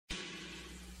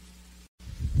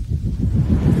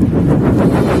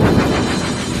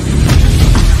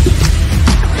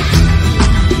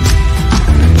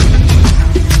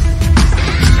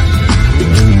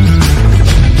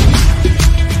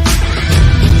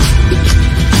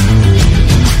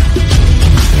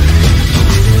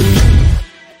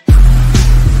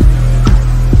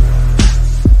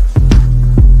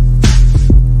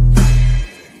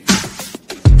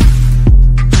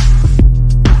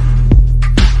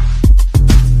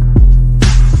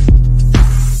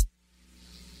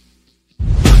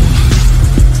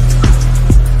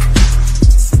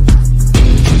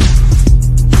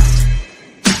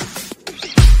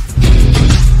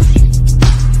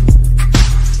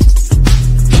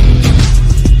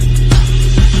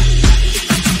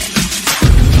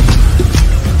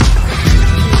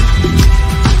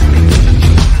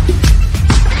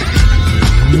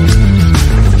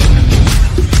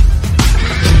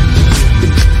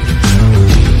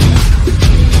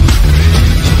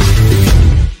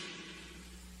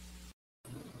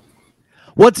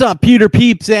What's up, Pewter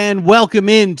peeps, and welcome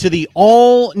into the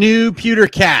all-new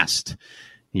Pewtercast,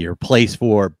 your place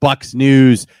for Bucks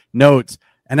news, notes,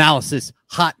 analysis,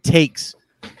 hot takes,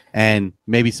 and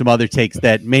maybe some other takes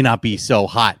that may not be so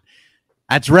hot.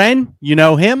 That's Ren. You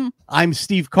know him. I'm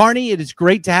Steve Carney. It is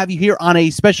great to have you here on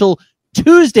a special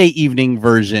Tuesday evening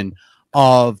version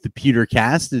of the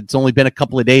Pewtercast. It's only been a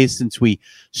couple of days since we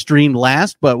streamed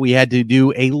last, but we had to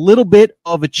do a little bit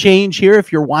of a change here.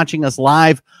 If you're watching us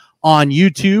live on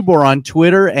YouTube or on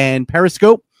Twitter and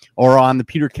Periscope or on the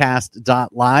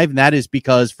pewtercast.live. And that is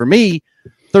because for me,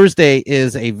 Thursday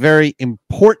is a very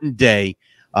important day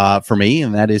for me.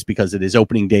 And that is because it is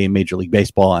opening day in Major League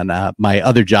Baseball. And my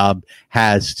other job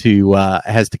has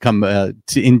to come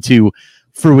into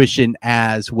fruition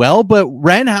as well. But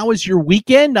Ren, how was your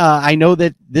weekend? I know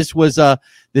that this was a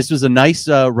nice,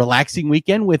 relaxing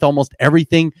weekend with almost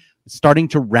everything starting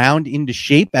to round into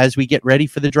shape as we get ready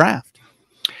for the draft.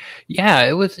 Yeah,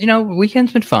 it was,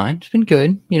 weekend's been fine. It's been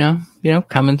good,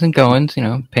 comings and goings,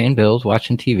 paying bills,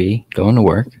 watching TV, going to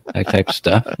work, that type of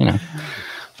stuff,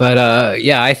 But,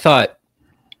 I thought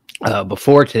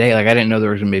before today, I didn't know there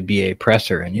was going to be a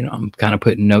presser. And, I'm kind of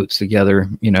putting notes together,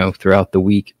 throughout the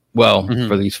week. Well,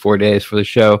 for these 4 days for the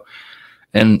show.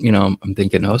 And, I'm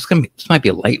thinking, this might be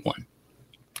a light one.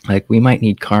 We might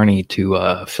need Carney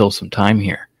to fill some time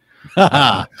here.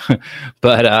 But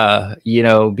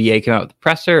BA came out with the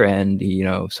presser, and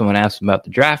someone asked him about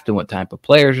the draft and what type of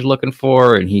players you're looking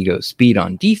for, and he goes speed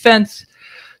on defense.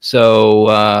 So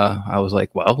I was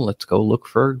like, well, let's go look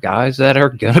for guys that are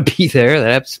gonna be there that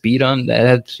have speed on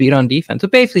defense. So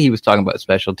basically, he was talking about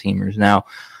special teamers. Now,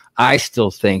 I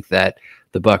still think that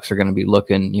the Bucks are going to be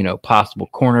looking, possible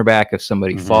cornerback if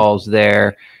somebody falls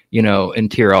there,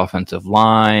 interior offensive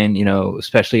line,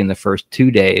 especially in the first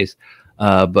 2 days.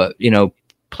 But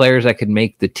players that could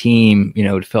make the team,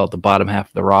 to fill out the bottom half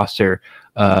of the roster,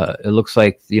 it looks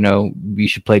like, you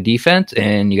should play defense,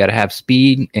 and you got to have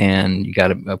speed, and you got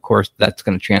to, of course, that's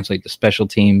going to translate to special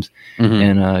teams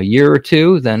in a year or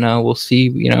two. Then we'll see,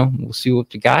 we'll see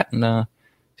what you got, and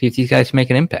see if these guys make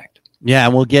an impact. Yeah,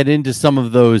 and we'll get into some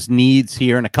of those needs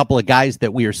here and a couple of guys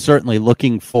that we are certainly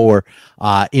looking for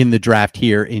in the draft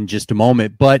here in just a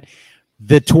moment. But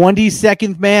the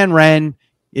 22nd man, Ren,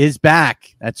 is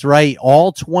back. That's right.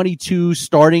 All 22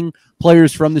 starting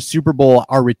players from the Super Bowl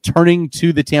are returning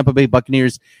to the Tampa Bay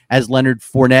Buccaneers, as Leonard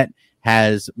Fournette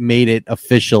has made it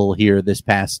official here this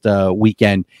past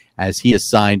weekend, as he has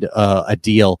signed a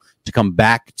deal to come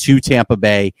back to Tampa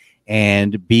Bay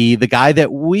and be the guy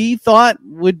that we thought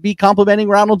would be complimenting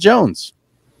Ronald Jones.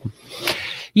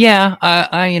 Yeah,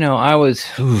 I was,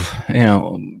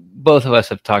 both of us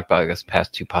have talked about, I guess, the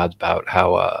past two pods about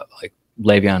how,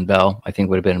 Le'Veon Bell, I think,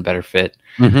 would have been a better fit.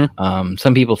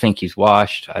 Some people think he's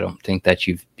washed. I don't think that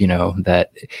that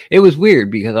it was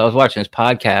weird, because I was watching this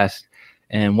podcast,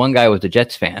 and one guy was a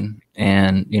Jets fan,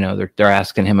 and they're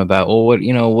asking him about, what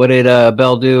did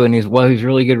Bell do? And he's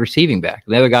really good receiving back.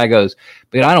 The other guy goes,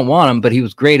 but I don't want him, but he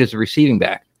was great as a receiving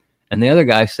back. And the other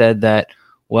guy said that,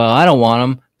 well, I don't want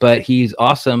him, but he's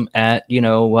awesome at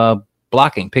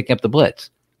blocking, picking up the blitz.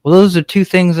 Well, those are two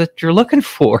things that you're looking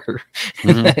for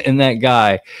in that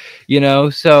guy,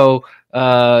 So,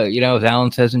 as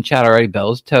Alan says in chat already,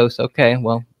 Bell's toast. Okay,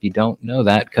 well, you don't know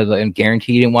that because I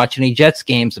guarantee you didn't watch any Jets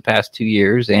games the past 2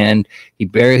 years, and he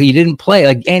didn't play.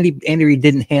 Andy Reid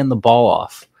didn't hand the ball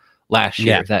off last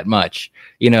year that much,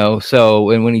 So,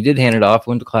 and when he did hand it off, it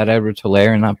went to Clyde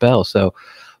Edwards-Helaire and not Bell. So,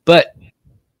 but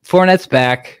Fournette's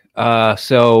back.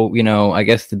 So, I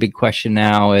guess the big question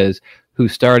now is,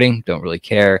 who's starting? Don't really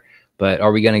care. But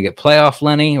are we going to get playoff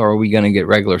Lenny, or are we going to get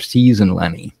regular season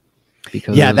Lenny?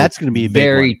 Because that's going to be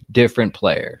very different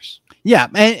players. Yeah,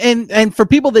 and for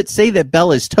people that say that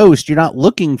Bell is toast, you're not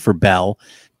looking for Bell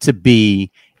to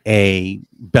be a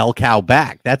bell cow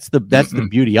back. That's the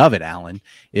beauty of it, Alan,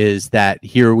 is that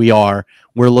here we are.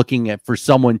 We're looking for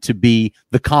someone to be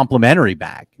the complementary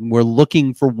back. We're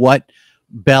looking for what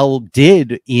Bell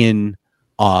did in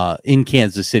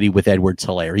Kansas City with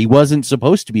Edwards-Helaire. He wasn't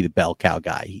supposed to be the bell cow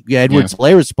guy.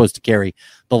 Edwards-Helaire was supposed to carry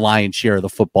the lion's share of the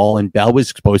football, and Bell was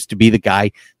supposed to be the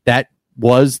guy that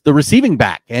was the receiving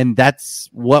back. And that's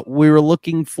what we were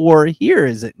looking for here,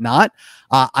 is it not?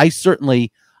 I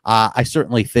certainly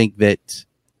think that,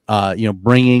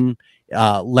 bringing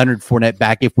Leonard Fournette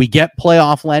back, if we get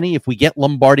playoff Lenny, if we get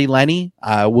Lombardi Lenny,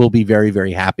 we'll be very,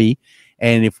 very happy.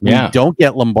 And if we don't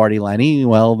get Lombardi Lenny,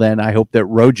 well, then I hope that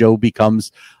Rojo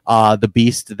becomes the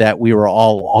beast that we were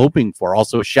all hoping for.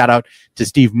 Also, a shout out to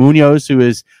Steve Munoz, who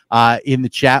is in the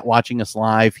chat watching us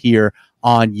live here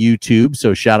on YouTube.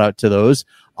 So shout out to those.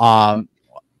 I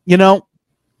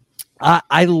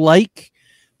like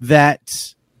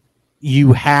that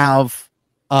you have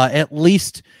at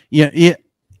least,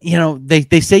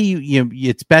 they say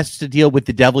it's best to deal with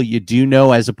the devil you do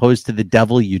know as opposed to the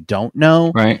devil you don't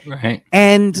know. Right.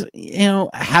 And,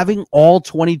 having all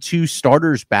 22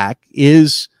 starters back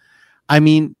is, to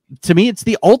me, it's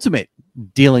the ultimate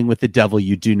dealing with the devil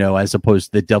you do know as opposed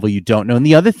to the devil you don't know. And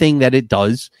the other thing that it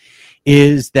does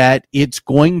is that it's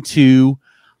going to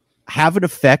have an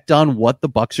effect on what the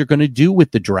Bucs are going to do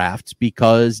with the draft,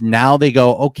 because now they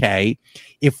go, okay,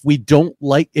 if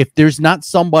there's not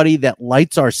somebody that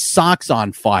lights our socks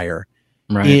on fire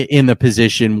in the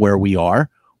position where we are,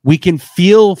 we can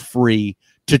feel free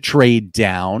to trade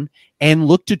down and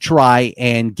look to try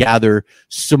and gather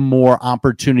some more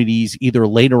opportunities either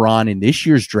later on in this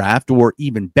year's draft or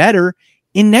even better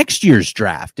in next year's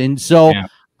draft. And so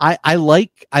I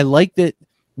like that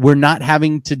we're not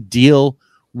having to deal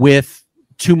with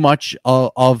too much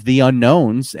of the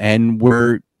unknowns, and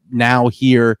we're now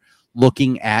here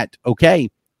looking at,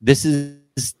 okay, these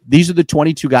are the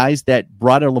 22 guys that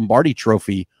brought a Lombardi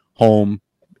Trophy home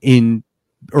in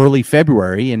early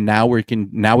February, and now we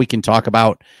can talk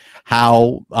about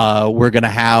how we're going to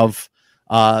have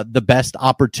the best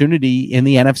opportunity in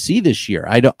the NFC this year.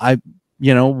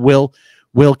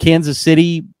 Will Kansas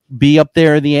City be up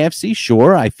there in the AFC?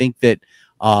 Sure. I think that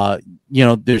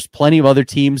there's plenty of other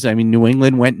teams. I mean, New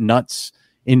England went nuts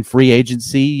in free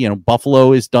agency.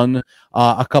 Buffalo has done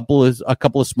a couple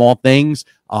of small things.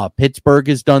 Pittsburgh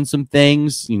has done some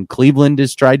things. Cleveland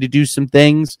has tried to do some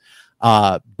things.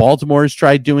 Baltimore has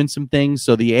tried doing some things.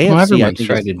 So the AFC, everyone's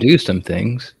tried to do some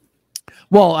things.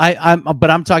 Well,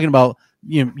 I'm talking about,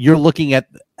 you're looking at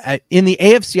in the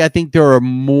AFC. I think there are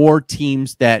more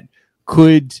teams that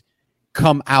could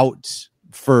come out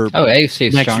for AFC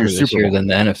is stronger this year than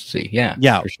the NFC.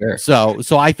 Yeah, for sure.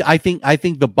 So I think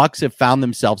the Bucs have found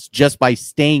themselves, just by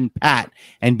staying pat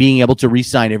and being able to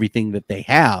re-sign everything that they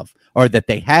have or that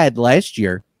they had last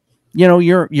year.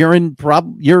 You're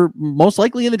most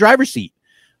likely in the driver's seat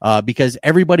because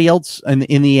everybody else in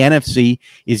the NFC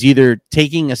is either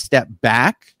taking a step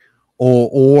back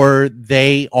or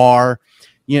they are,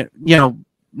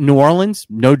 New Orleans,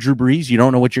 no Drew Brees. You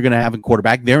don't know what you're going to have in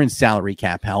quarterback. They're in salary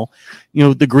cap hell.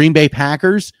 The Green Bay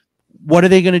Packers, what are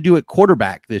they going to do at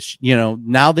quarterback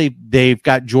now they've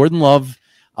got Jordan Love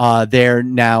there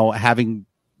now, having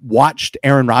watched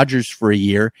Aaron Rodgers for a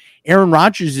year. Aaron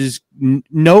Rodgers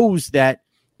knows that,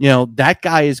 that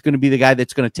guy is going to be the guy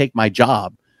that's going to take my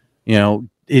job.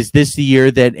 Is this the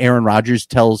year that Aaron Rodgers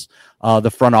tells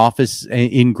the front office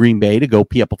in Green Bay to go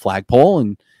pee up a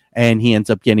flagpole and he ends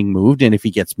up getting moved? And if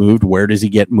he gets moved, where does he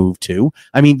get moved to?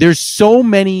 I mean, there's so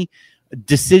many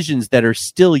decisions that are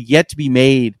still yet to be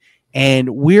made,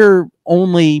 and we're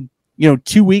only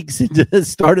 2 weeks into the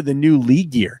start of the new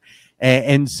league year.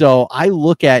 And so I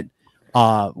look at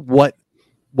what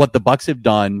the Bucs have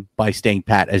done by staying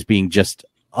pat as being just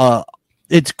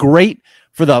it's great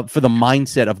for the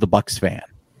mindset of the Bucs fan.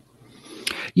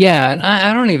 Yeah, and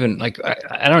I don't even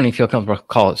I don't even feel comfortable to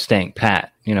call it staying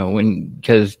pat,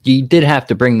 because you did have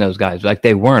to bring those guys,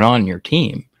 they weren't on your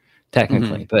team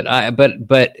technically. Mm-hmm.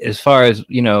 But as far as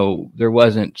there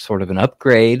wasn't sort of an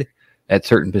upgrade at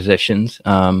certain positions.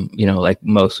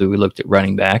 Mostly we looked at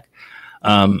running back.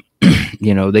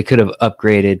 They could have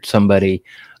upgraded somebody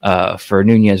for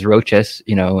Nunez Roches,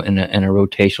 in a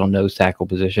rotational nose tackle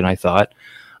position. I thought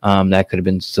that could have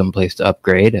been some place to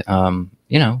upgrade.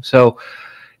 So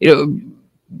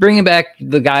bringing back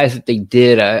the guys that they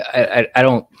did, I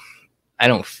don't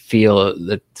feel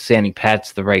that standing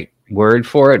pat's the right word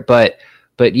for it, but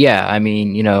yeah, I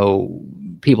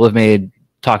mean, people have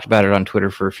talked about it on Twitter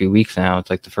for a few weeks now.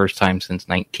 It's like the first time since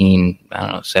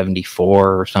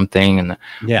 1974 or something, and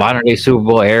the modern day Super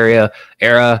Bowl era,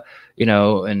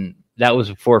 and that was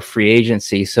before free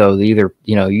agency. So you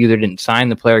either didn't sign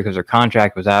the player because their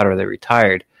contract was out or they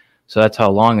retired. So that's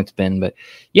how long it's been. But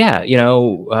yeah,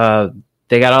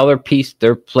 they got all their pieces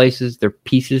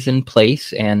in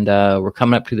place, and we're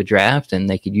coming up to the draft, and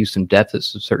they could use some depth at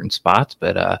some certain spots,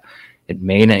 but it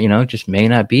may not, just may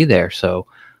not be there. So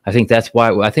I think that's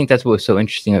what was so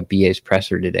interesting at BA's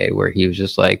presser today, where he was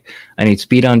just like, I need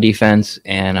speed on defense,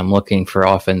 and I'm looking for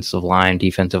offensive line,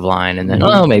 defensive line, and then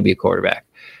maybe a quarterback.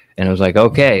 And it was like,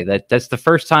 okay, that's the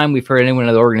first time we've heard anyone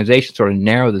in the organization sort of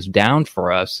narrow this down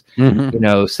for us,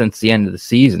 since the end of the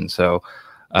season. So,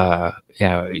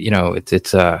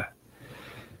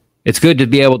 it's good to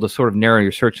be able to sort of narrow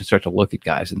your search and start to look at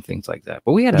guys and things like that.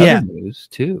 But we had other news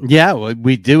too. Yeah,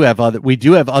 we do have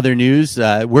other news.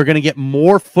 We're going to get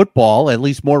more football, at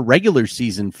least more regular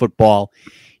season football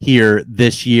here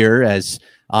this year, as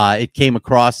It came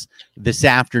across this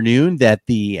afternoon that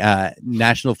the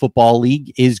National Football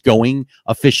League is going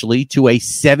officially to a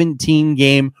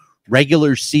 17-game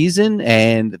regular season,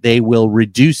 and they will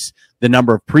reduce the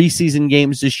number of preseason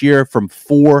games this year from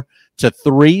 4 to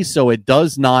 3. So it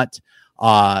does not,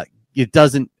 it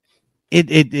doesn't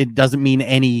mean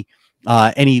any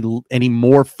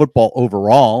more football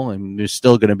overall. And there's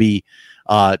still going to be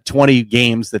 20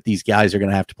 games that these guys are going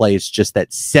to have to play. It's just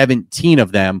that 17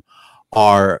 of them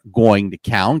are going to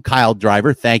count. Kyle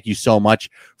Driver, thank you so much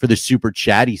for the super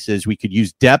chat. He says we could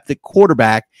use depth at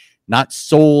quarterback, not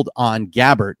sold on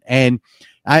Gabbert. And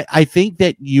I think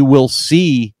that you will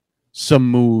see some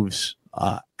moves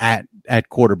at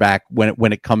quarterback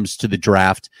when it comes to the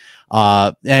draft.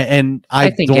 And I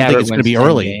don't think it's going to be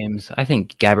early. Games. I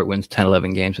think Gabbert wins 10,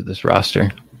 11 games with this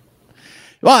roster.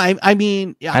 Well, I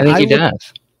mean, I think he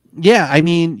does. Yeah, I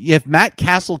mean, if Matt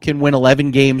Castle can win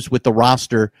 11 games with the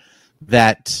roster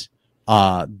that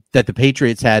the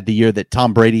Patriots had the year that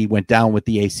Tom Brady went down with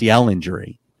the ACL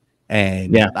injury,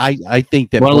 and I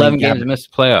think that 11 games and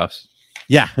missed the playoffs.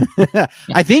 Yeah,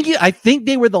 I think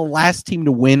they were the last team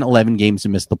to win 11 games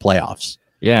and miss the playoffs.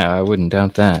 Yeah, I wouldn't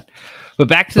doubt that. But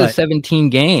back to the 17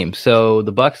 games. So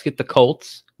the Bucs get the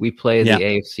Colts. We play the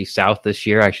AFC South this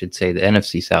year. I should say the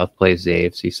NFC South plays the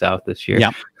AFC South this year.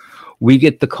 Yeah. We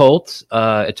get the Colts.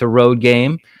 It's a road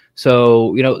game.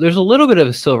 So, there's a little bit of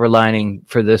a silver lining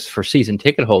for this for season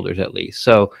ticket holders, at least.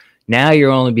 So now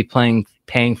you'll only be paying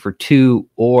for 2,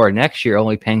 or next year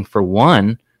only paying for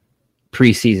 1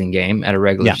 preseason game at a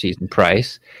regular season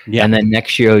price. Yeah. And then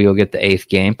next year you'll get the 8th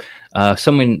game.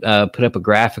 Someone put up a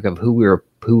graphic of who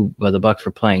the Bucs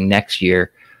were playing next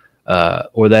year,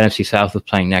 or the NFC South was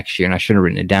playing next year. And I should have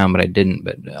written it down, but I didn't,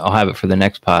 but I'll have it for the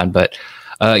next pod. But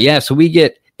so we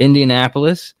get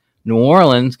Indianapolis. New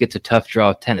Orleans gets a tough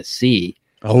draw of Tennessee.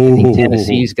 I think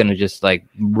Tennessee's going to just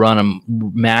run them,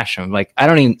 mash them. I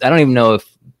don't even know if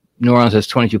New Orleans has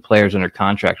 22 players under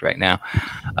contract right now.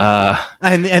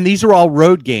 And these are all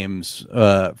road games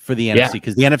for the NFC,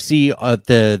 because the NFC,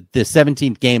 the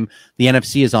 17th game, the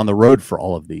NFC is on the road for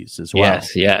all of these as well.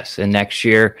 Yes. And next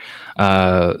year,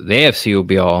 the AFC will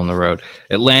be all on the road.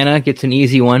 Atlanta gets an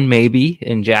easy one, maybe,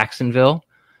 in Jacksonville.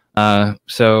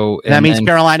 So that means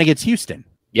Carolina gets Houston.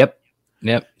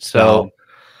 Yep. So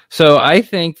I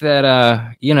think that,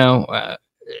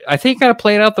 I think got to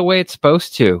play it out the way it's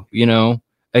supposed to,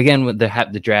 Again,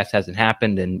 the draft hasn't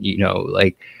happened, and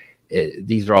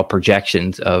these are all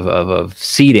projections of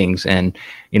seedings, and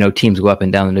teams go up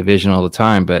and down the division all the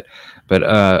time. But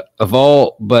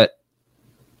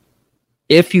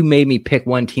if you made me pick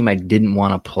one team I didn't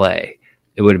want to play,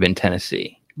 it would have been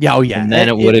Tennessee. Yeah, and then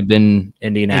it would have been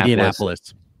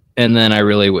Indianapolis. And then I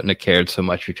really wouldn't have cared so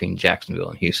much between Jacksonville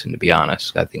and Houston, to be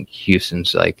honest. I think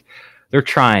Houston's they're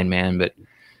trying, man, but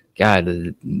God,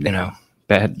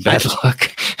 bad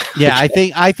luck. Yeah,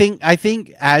 I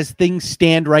think as things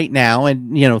stand right now,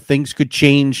 and things could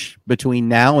change between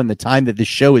now and the time that this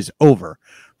show is over,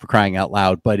 for crying out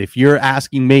loud. But if you're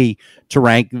asking me to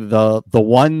rank the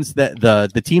ones that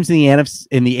the teams in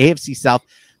the AFC South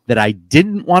that I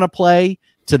didn't want to play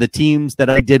to the teams that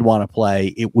I did want to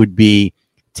play, it would be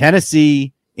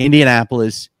Tennessee,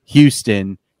 Indianapolis,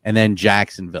 Houston, and then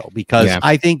Jacksonville, because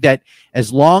I think that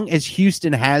as long as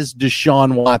Houston has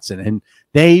Deshaun Watson, and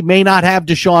they may not have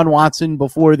Deshaun Watson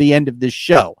before the end of this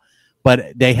show,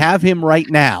 but they have him right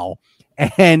now.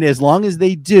 And as long as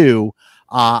they do,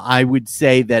 I would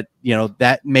say that,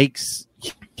 that makes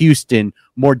Houston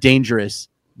more dangerous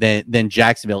than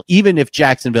Jacksonville, even if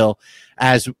Jacksonville,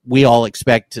 as we all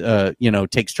expect,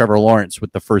 takes Trevor Lawrence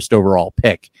with the first overall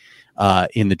pick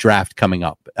in the draft coming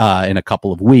up in a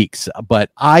couple of weeks. But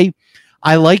I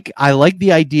like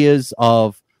the ideas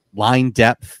of line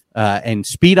depth and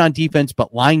speed on defense,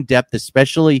 but line depth,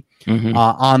 especially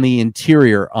on the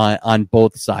interior on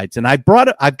both sides. And I've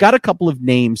got a couple of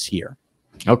names here.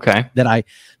 Okay. That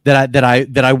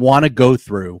I want to go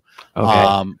through.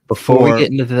 Okay. Before we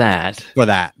get into that,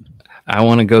 I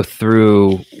want to go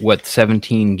through what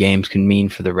 17 games can mean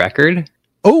for the record.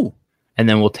 Oh. And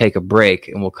then we'll take a break,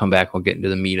 and we'll come back. We'll get into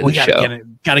the meat of the show.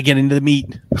 Got to get into the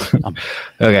meat.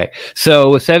 Okay.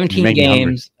 So with 17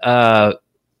 games,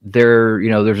 there's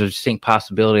a distinct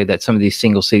possibility that some of these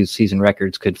single season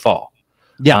records could fall.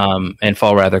 Yeah. And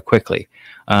fall rather quickly.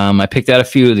 I picked out a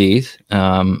few of these,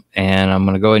 and I'm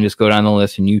going to go ahead and just go down the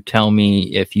list, and you tell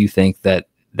me if you think that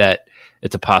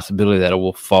it's a possibility that it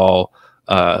will fall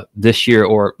this year,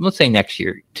 or let's say next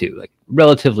year too,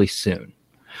 relatively soon.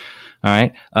 All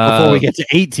right. Before we get to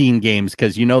 18 games,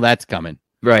 because that's coming.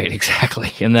 Right,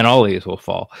 exactly. And then all these will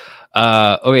fall.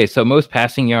 Okay, so most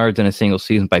passing yards in a single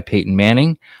season by Peyton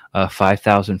Manning,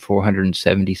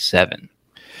 5,477.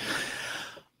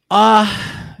 I'm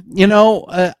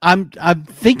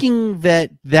thinking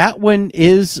that one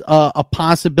is a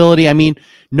possibility. I mean,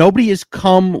 nobody has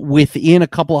come within a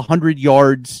couple of hundred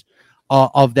yards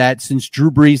of that since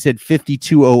Drew Brees had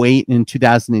 5,208 in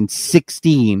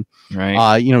 2016.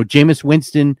 Right. Jameis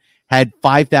Winston had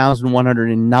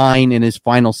 5,109 in his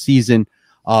final season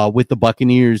with the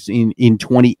Buccaneers in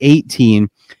 2018,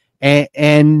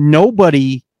 and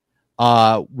nobody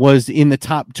was in the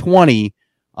top 20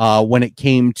 when it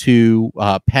came to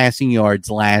passing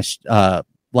yards last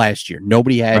year.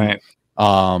 Nobody had. Right.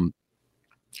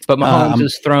 But Mahomes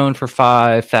is thrown for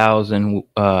 5,000.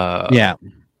 Yeah.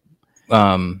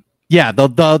 The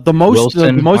most.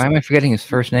 Wilson. The most. Why am I forgetting his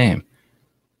first name?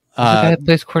 The guy that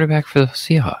plays quarterback for the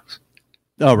Seahawks.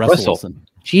 Oh, Russell Wilson.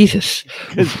 Jesus.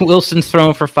 Wilson's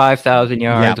thrown for 5,000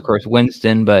 yards. Yeah. Of course,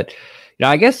 Winston. But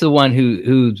I guess the one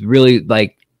who's really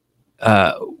like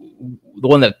the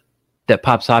one that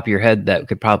pops up your head that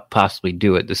could possibly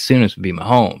do it the soonest would be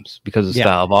Mahomes because of the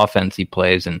style of offense he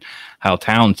plays and how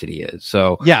talented he is.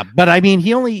 So but I mean,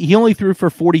 he only threw for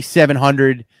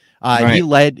 4,700.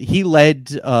 Right. He led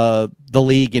the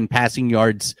league in passing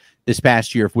yards this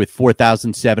past year with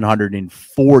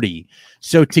 4,740.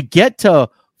 So to get to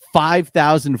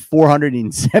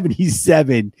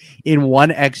 5,477 in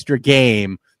one extra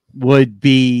game would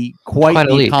be quite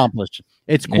the accomplishment.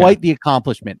 It's quite the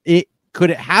accomplishment. Could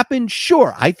it happen?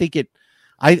 Sure. I think it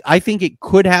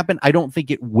could happen. I don't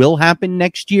think it will happen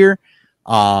next year.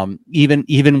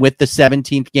 Even with the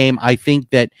 17th game, I think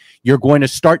that you're going to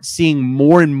start seeing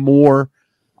more and more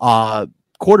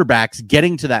quarterbacks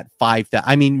getting to that 5,000.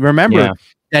 I mean, remember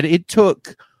that it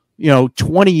took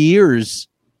 20 years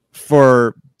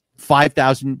for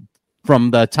 5,000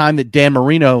 from the time that Dan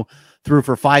Marino threw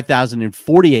for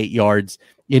 5,048 yards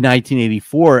in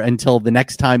 1984 until the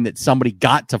next time that somebody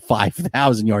got to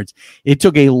 5,000 yards. It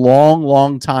took a long,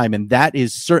 long time, and that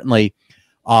is certainly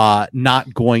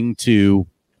not going to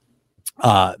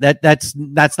that's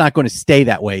not going to stay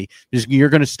that way. You're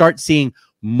going to start seeing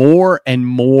more and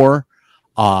more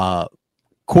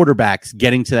quarterbacks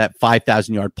getting to that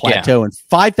 5,000 yard plateau, and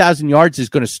 5,000 yards is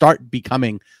going to start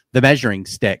becoming the measuring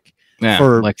stick.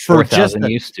 For like 4,000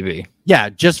 used to be. Yeah,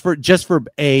 just for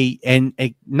a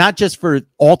not just for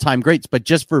all-time greats, but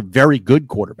just for very good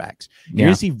quarterbacks. You're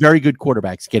going to see very good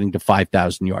quarterbacks getting to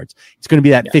 5,000 yards. It's going to be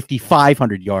that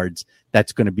 5,500 yards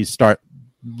that's going to be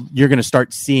you're going to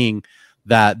start seeing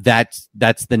that's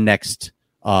the next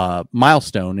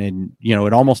milestone. And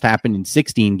it almost happened in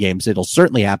 16 games. It'll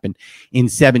certainly happen in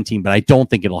 17, but I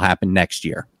don't think it'll happen next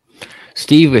year.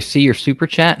 Steve, I see your super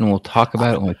chat, and we'll talk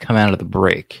about it when we come out of the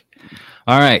break.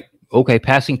 All right. Okay,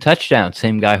 passing touchdown.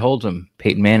 Same guy holds them.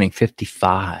 Peyton Manning,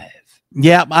 55.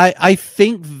 Yeah, I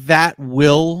think that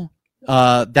will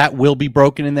be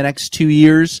broken in the next 2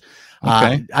 years.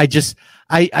 Okay. I just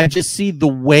see the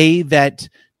way that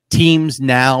teams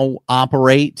now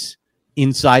operate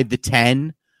inside the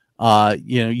 10.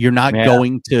 You're not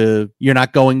going to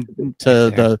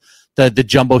the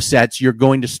jumbo sets. You're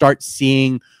going to start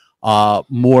seeing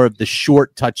more of the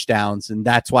short touchdowns, and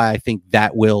that's why I think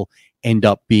that will end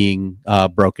up being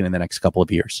broken in the next couple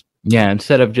of years. Yeah,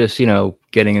 instead of just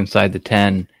getting inside the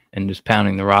 10 and just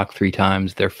pounding the rock 3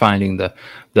 times, they're finding the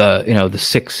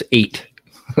 6'8",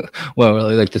 well,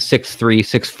 really like the 6'3",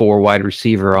 6'4" wide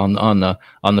receiver on the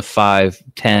 5'10",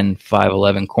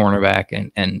 5'11"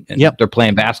 cornerback, and they're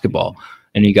playing basketball,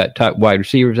 and you got wide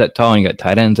receivers that tall, and you got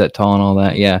tight ends that tall, and all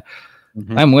that. Yeah,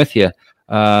 I'm with you.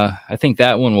 I think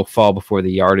that one will fall before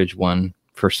the yardage one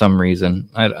for some reason.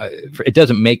 It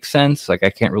doesn't make sense. Like, I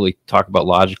can't really talk about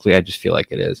logically. I just feel like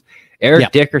it is.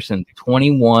 Eric Dickerson,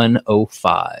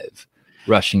 2,105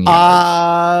 rushing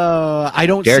yards. I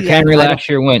don't. Derrick Henry last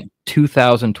year went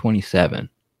 2,027.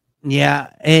 Yeah,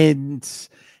 and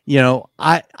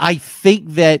I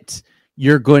think that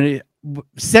you're going to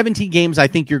 17 games. I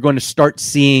think you're going to start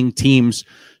seeing teams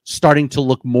starting to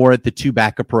look more at the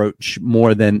 2-back approach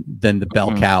more than the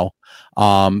bell cow.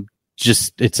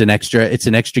 It's an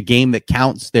extra game that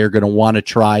counts. They're going to want to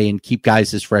try and keep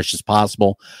guys as fresh as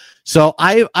possible. So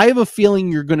I have a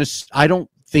feeling I don't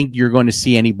think you're going to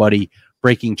see anybody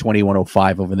breaking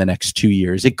 2,105 over the next 2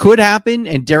 years. It could happen,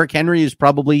 and Derrick Henry is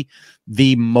probably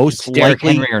the most likely. Derrick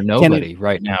Henry or nobody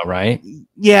right now, right?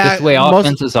 Yeah, that's the way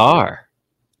offenses are.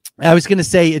 I was going to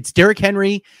say it's Derrick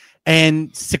Henry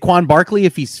and Saquon Barkley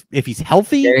if he's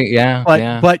healthy.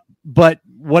 But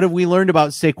what have we learned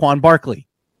about Saquon Barkley?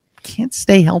 Can't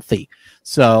stay healthy.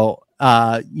 So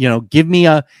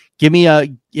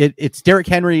it's Derrick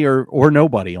Henry or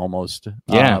nobody almost.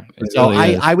 Yeah. So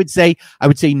really I would say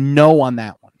no on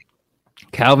that one.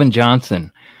 Calvin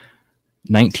Johnson,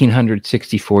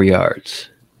 1,964 yards.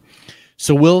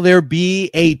 So will there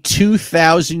be a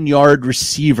 2,000-yard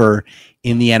receiver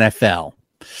in the NFL?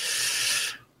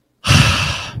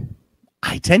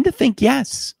 I tend to think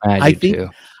yes. I think too.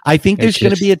 I think there's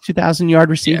going to be a 2,000-yard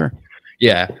receiver.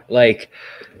 Yeah. Like,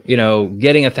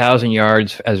 getting 1,000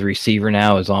 yards as a receiver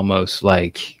now is almost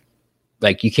like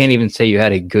you can't even say you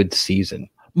had a good season.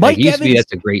 Mike Evans,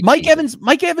 that's a great season.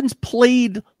 Mike Evans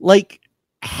played like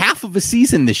half of a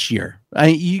season this year.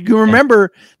 You can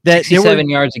remember that 67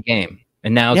 yards a game.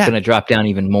 And now it's going to drop down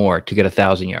even more to get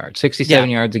 1,000 yards. 67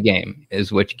 yards a game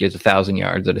is what gives 1,000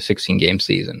 yards at a 16-game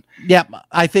season. Yeah,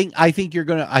 I think you're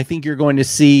going to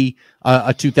see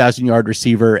a 2,000-yard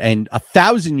receiver, and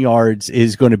 1,000 yards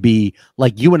is going to be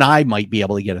like you and I might be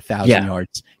able to get 1,000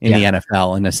 yards in the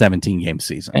NFL in a 17-game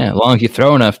season. Yeah, as long as you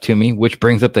throw enough to me, which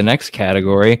brings up the next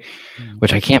category,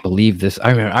 which I can't believe this.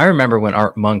 I remember when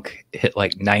Art Monk hit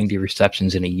like 90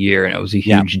 receptions in a year, and it was a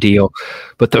huge deal.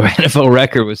 But the NFL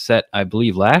record was set, I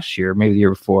believe, last year, maybe the year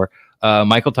before.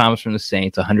 Michael Thomas from the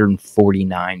Saints,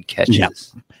 149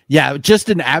 catches. Yeah, just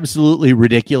an absolutely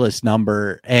ridiculous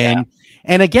number. And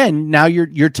again, now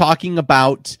you're talking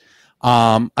about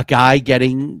a guy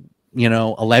getting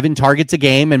 11 targets a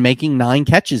game and making 9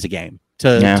 catches a game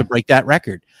to break that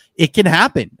record. It can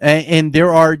happen, and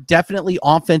there are definitely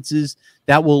offenses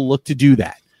that will look to do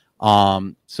that.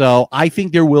 So I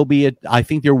think there will be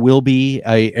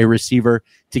a receiver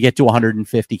to get to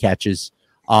 150 catches.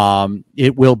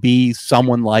 It will be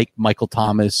someone like Michael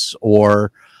Thomas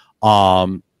or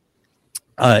Odell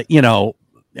Beckham,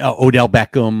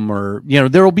 or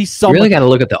there will be someone. You really got to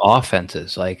look at the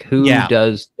offenses, like who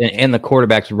does, and the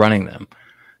quarterbacks running them.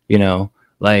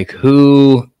 Like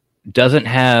who doesn't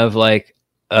have like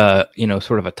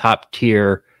sort of a top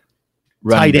tier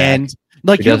tight end,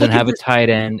 like who doesn't have a tight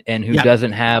end, and who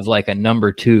doesn't have like a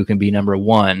number 2 can be number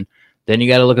 1. Then you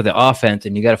got to look at the offense,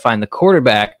 and you got to find the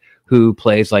quarterback who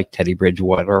plays like Teddy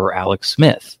Bridgewater or Alex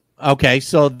Smith. Okay,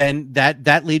 so then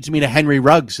that leads me to Henry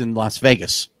Ruggs in Las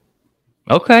Vegas.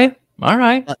 Okay, all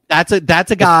right. That's a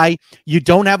guy you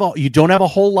don't have a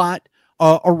whole lot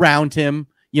around him.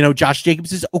 Josh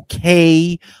Jacobs is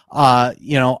okay. Waller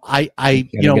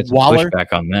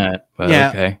back on that. But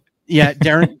okay. Yeah,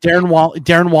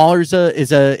 Darren Waller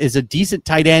is a decent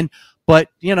tight end, but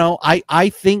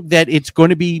I think that it's going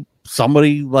to be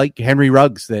somebody like Henry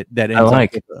Ruggs that ends I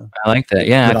like that.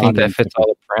 Yeah, I think that fits all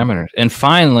the parameters. And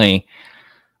finally,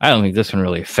 I don't think this one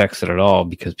really affects it at all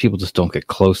because people just don't get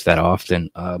close that often.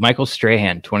 Michael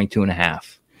Strahan,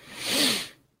 22.5.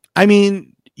 I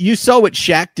mean, you saw what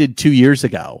Shaq did 2 years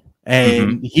ago,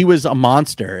 and he was a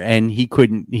monster, and he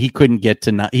couldn't get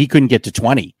to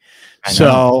 20.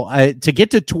 So to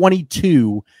get to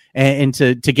 22 and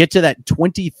to get to that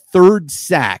 23rd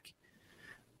sack,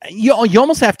 you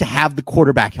almost have to have the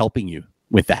quarterback helping you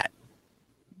with that.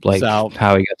 Like how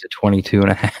he got to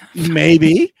 22.5.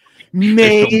 Maybe.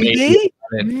 I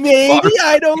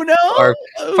don't know.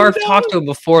 Favre talked to him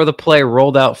before the play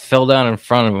rolled out, fell down in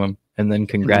front of him, and then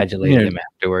congratulated him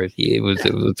afterwards. It was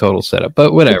a total setup,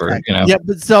 but whatever. Exactly. Yeah,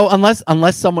 but so unless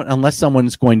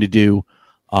someone's going to do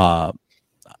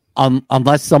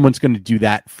unless someone's going to do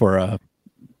that for a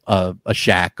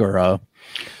Shaq or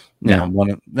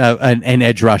an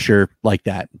edge rusher like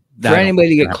that. For anybody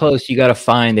to get close, you got to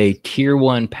find a tier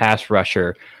 1 pass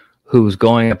rusher who's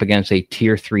going up against a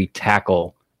tier 3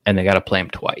 tackle, and they got to play him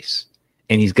twice,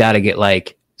 and he's got to get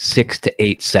like 6 to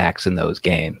 8 sacks in those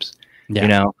games.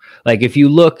 Like if you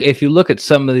look at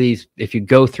some of these, if you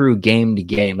go through game to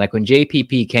game, like when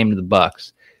JPP came to the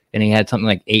Bucks and he had something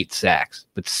like 8 sacks,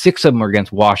 but 6 of them were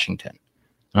against Washington,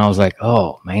 and I was like,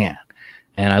 oh man.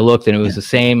 And I looked, and it was the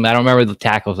same. I don't remember the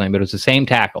tackle's name, but it was the same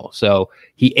tackle. So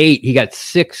he got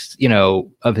 6,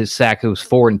 of his sacks. It was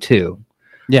 4 and 2.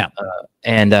 Yeah.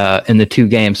 And in the 2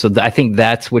 games. So I think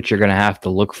that's what you're going to have to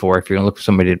look for if you're going to look for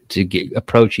somebody to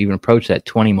approach that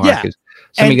 20 mark. Is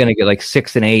somebody going to get like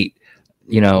 6 and 8,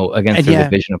 against their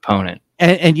division opponent.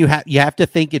 And you have to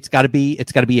think it's got to be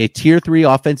a tier 3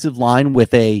 offensive line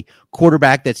with a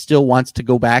quarterback that still wants to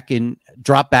go back and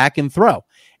drop back and throw.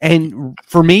 And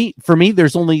for me,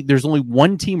 there's only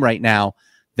one team right now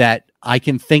that I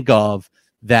can think of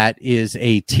that is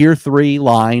a tier 3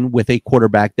 line with a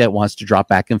quarterback that wants to drop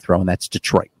back and throw, and that's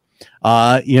Detroit.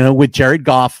 With Jared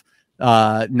Goff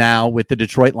now with the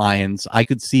Detroit Lions, I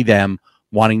could see them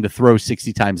wanting to throw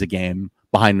 60 times a game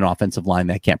behind an offensive line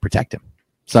that can't protect him.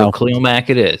 So Khalil Mack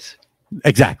it is.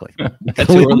 Exactly. That's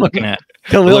what we're looking at.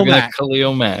 Khalil Mack.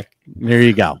 Khalil Mack. There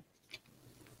you go.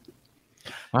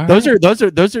 All Those right.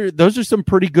 are some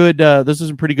pretty good. Those are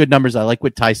some pretty good numbers. I like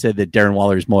what Ty said that Darren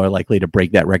Waller is more likely to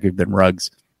break that record than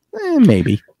Ruggs.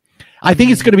 Maybe. I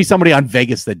think it's going to be somebody on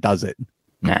Vegas that does it.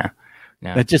 Nah.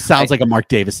 That just sounds like a Mark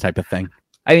Davis type of thing.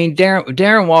 I mean,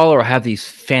 Darren Waller will have these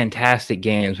fantastic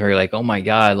games where you're like, oh my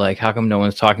God, like how come no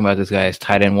one's talking about this guy as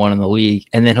tight end one in the league?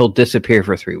 And then he'll disappear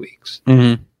for 3 weeks.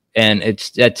 Mm-hmm. And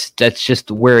that's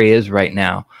just where he is right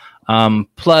now.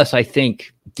 Plus, I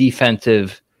think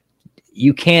defensive,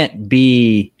 you can't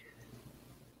be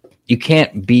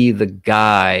the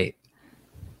guy.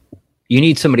 You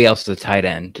need somebody else as a tight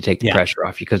end to take the pressure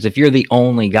off you, because if you're the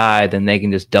only guy, then they can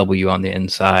just double you on the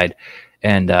inside,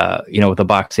 and with a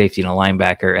box safety and a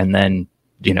linebacker, and then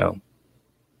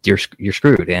you're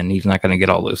screwed, and he's not going to get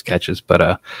all those catches. But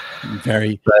I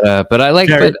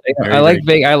like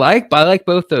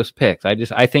both those picks.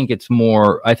 I think it's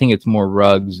more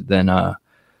Ruggs than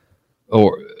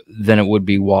it would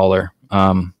be Waller.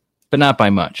 But not by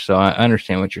much. So I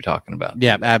understand what you're talking about.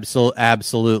 Yeah,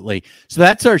 absolutely. So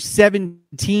that's our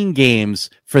 17 games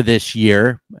for this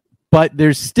year, but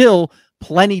there's still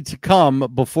plenty to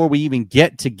come before we even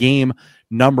get to game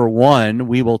number 1.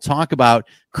 We will talk about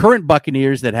current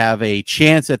Buccaneers that have a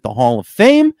chance at the Hall of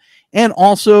Fame, and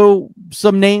also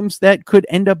some names that could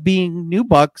end up being new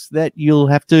Bucs that you'll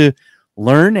have to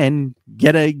learn and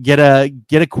get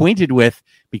acquainted with,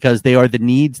 because they are the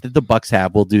needs that the Bucs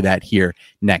have. We'll do that here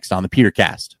next on the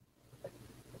PeterCast.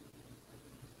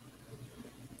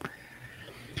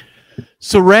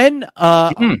 So Ren,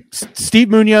 Steve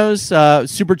Munoz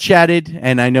super chatted,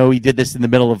 and I know he did this in the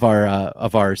middle of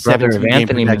our 17 game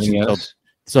projection.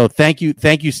 So thank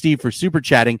you, Steve, for super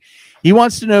chatting. He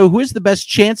wants to know who has the best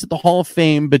chance at the Hall of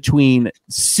Fame between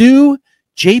Sue,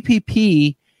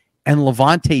 JPP, and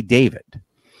Levante David.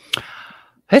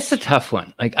 That's a tough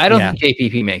one. Like, I don't think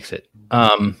JPP makes it.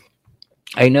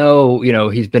 I know,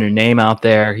 he's been a name out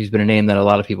there. He's been a name that a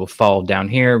lot of people followed down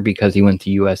here because he went to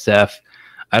USF.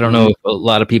 I don't know if a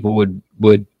lot of people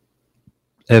would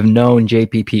have known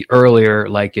JPP earlier,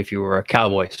 like if you were a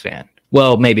Cowboys fan.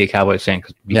 Well, maybe a Cowboys fan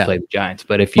because you played the Giants.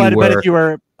 But if you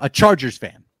were a Chargers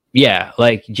fan. Yeah,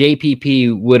 like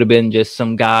JPP would have been just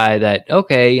some guy that,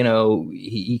 okay,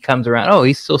 he comes around. Oh,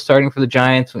 he's still starting for the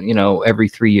Giants, every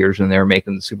 3 years when they were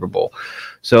making the Super Bowl.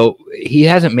 So he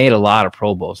hasn't made a lot of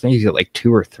Pro Bowls. I think he's got like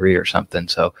 2 or 3 or something.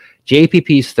 So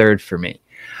JPP's third for me.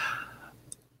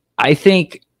 I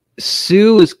think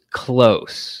Sue is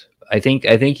close. I think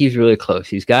he's really close.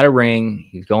 He's got a ring.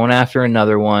 He's going after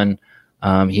another one.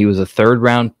 He was a third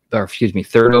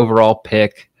overall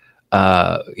pick.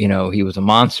 He was a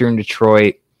monster in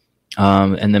Detroit,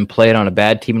 and then played on a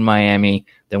bad team in Miami,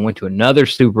 then went to another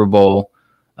Super Bowl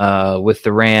with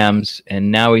the Rams,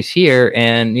 and now he's here.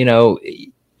 And,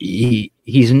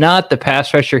 he's not the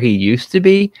pass rusher he used to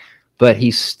be, but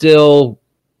he's still,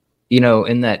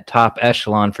 in that top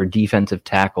echelon for defensive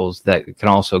tackles that can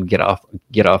also get off,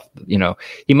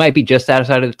 he might be just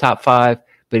outside of the top 5,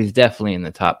 but he's definitely in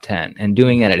the top 10, and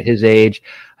doing it at his age,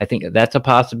 I think that's a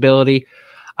possibility.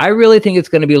 I really think it's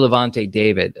going to be Levante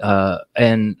David,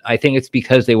 and I think it's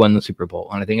because they won the Super Bowl,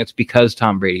 and I think it's because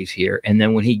Tom Brady's here. And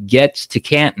then when he gets to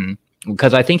Canton,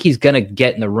 because I think he's going to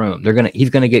get in the room,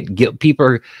 he's going to get guilt.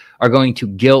 People are going to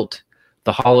guilt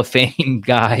the Hall of Fame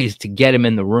guys to get him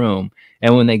in the room,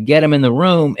 and when they get him in the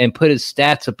room and put his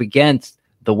stats up against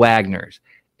the Wagners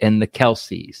and the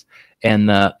Kelseys and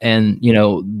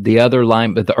the other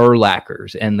line, but the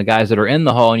Urlachers and the guys that are in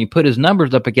the Hall, and you put his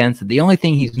numbers up against it, the only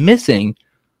thing he's missing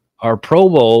are Pro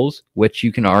Bowls, which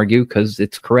you can argue because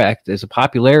it's correct as a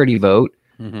popularity vote,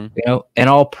 and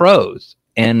all pros.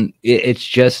 And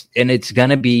it's going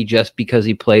to be just because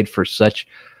he played for such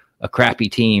a crappy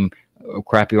team, a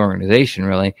crappy organization,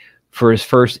 really, for his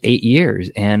first 8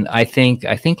 years. And I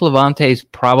think Levante's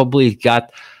probably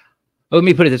got, let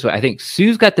me put it this way. I think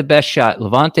Sue's got the best shot.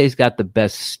 Levante's got the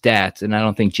best stats. And I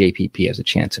don't think JPP has a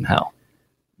chance in hell.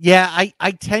 Yeah,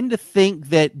 I tend to think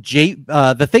that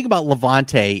the thing about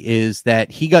Levante is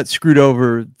that he got screwed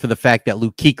over for the fact that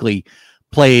Luke Kuechly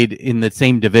played in the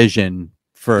same division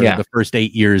for the first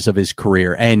 8 years of his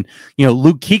career. And,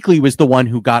 Luke Kuechly was the one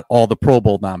who got all the Pro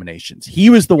Bowl nominations. He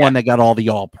was the one that got all the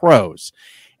All-Pros.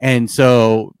 And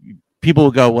so people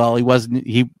will go, well, he wasn't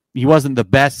the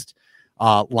best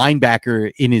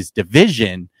linebacker in his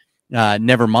division.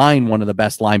 Never mind one of the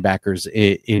best linebackers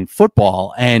in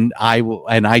football, and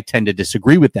I tend to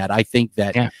disagree with that. I think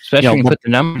that especially when you put the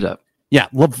numbers up. Yeah,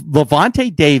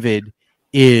 Levante David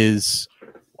is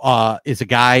a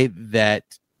guy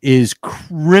that is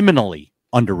criminally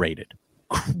underrated.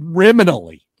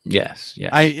 Criminally Yes. Yeah.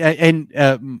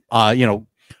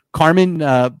 Carmen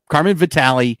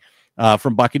Vitale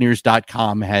from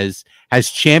Buccaneers.com has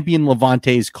championed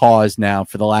Levante's cause now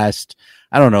for the last,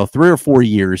 I don't know, 3 or 4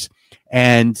 years.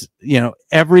 And,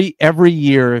 every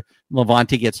year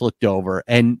Levante gets looked over.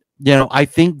 And, I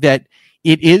think that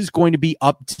it is going to be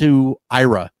up to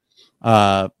Ira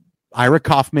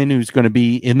Kaufman, who's going to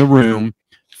be in the room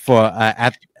for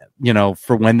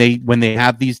for when they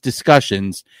have these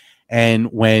discussions,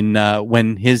 and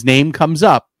when his name comes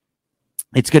up,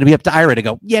 it's going to be up to Ira to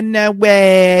go,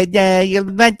 Levante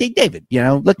David,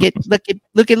 look at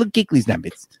Kuechly's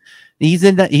numbers. He's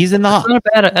in the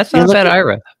That's not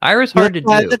bad. Ira's hard to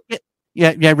do.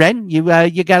 Ren, you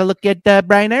got to look at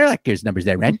Brian Urlacher's numbers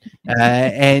there, Ren,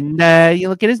 and you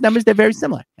look at his numbers; they're very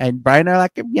similar. And Brian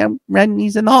Urlacher, Ren,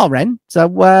 he's in the hall, Ren. So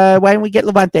why don't we get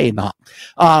Levante in the hall?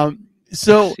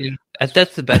 So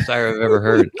that's the best Ira I've ever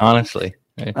heard, honestly.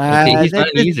 He's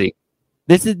not easy.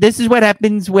 This is what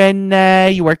happens when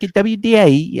you work at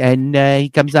WDA, and he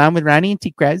comes on with Ronnie and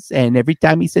T-Krez, and every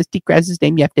time he says T-Krez's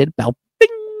name, you have to hit a bell.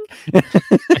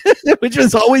 Which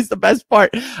was always the best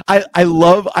part. I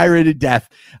love Ira to death,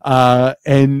 I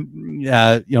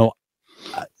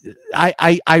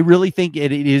really think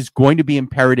it is going to be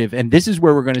imperative, and this is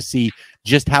where we're going to see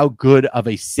just how good of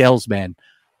a salesman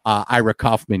Ira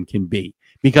Kaufman can be,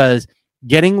 because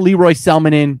getting Leroy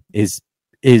Selman in is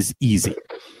easy.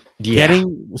 Yeah.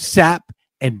 Getting Sapp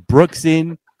and Brooks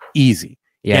in, easy.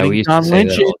 Yeah, getting John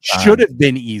Lynch should have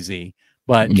been easy.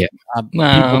 But it was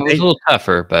a little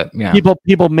tougher. But yeah,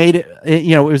 people made it.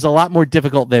 It was a lot more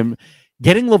difficult than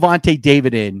getting Levante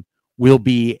David in. Will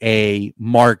be a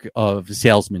mark of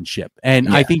salesmanship, and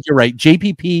I think you're right.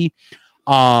 JPP,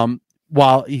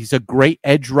 while he's a great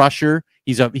edge rusher,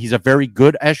 he's a very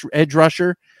good edge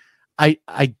rusher. I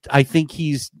think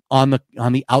he's on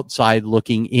the outside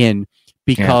looking in,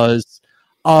 because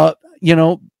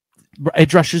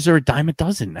edge rushers are a dime a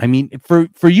dozen. I mean,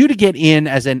 for you to get in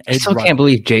as an edge rusher, I can't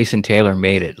believe Jason Taylor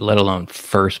made it, let alone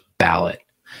first ballot.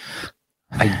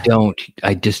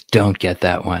 I just don't get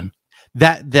that one.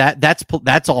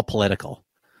 That's all political.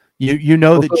 You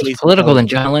know that Jason political. Then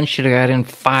John Lynch should have got in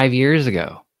 5 years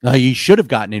ago. He should have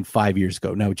gotten in 5 years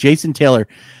ago. No, Jason Taylor.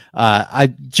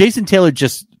 Jason Taylor,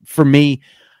 just for me,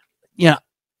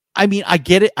 I mean, I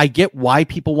get it. I get why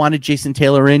people wanted Jason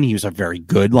Taylor in. He was a very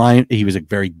good He was a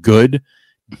very good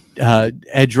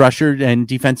edge rusher and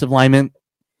defensive lineman.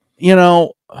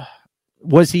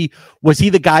 Was he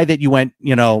the guy that you went,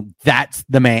 that's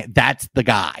the man, that's the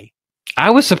guy? I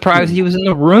was surprised he was in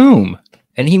the room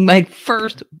and he made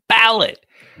first ballot.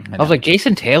 I was like,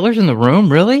 Jason Taylor's in the room?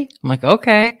 Really? I'm like,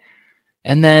 okay.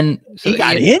 And then he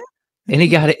got in? And he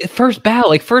got it first ballot.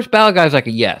 Like, first ballot guy's like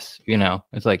a yes,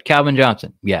 It's like Calvin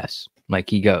Johnson, yes. Like,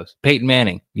 he goes. Peyton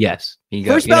Manning, yes. He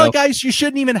goes. First ballot guys, you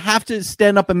shouldn't even have to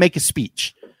stand up and make a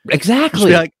speech.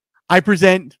 Exactly. Like, I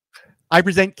present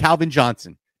Calvin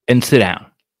Johnson. And sit down.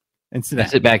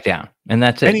 Sit back down. And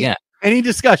that's it. Any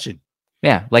discussion.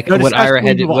 Yeah, like what Ira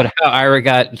how Ira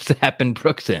got Sapp and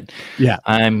Brooks in. Yeah,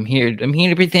 I'm here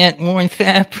to present Warren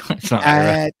Sapp. That's not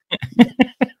Ira.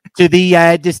 To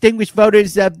the distinguished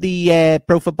voters of the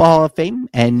Pro Football Hall of Fame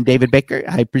and David Baker,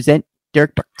 I present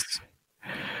Derek Brooks.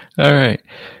 All right.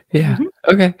 Yeah.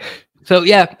 Mm-hmm. Okay. So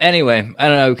anyway, I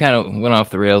don't know. We kind of went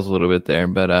off the rails a little bit there,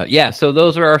 but so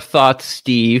those are our thoughts,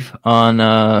 Steve, on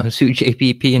Sue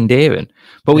JPP and David.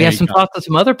 But we have some thoughts on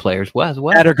some other players as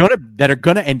well that are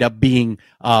gonna end up being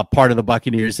part of the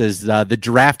Buccaneers as the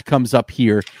draft comes up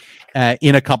here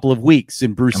in a couple of weeks.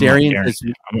 And Bruce Arians,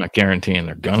 I'm not guaranteeing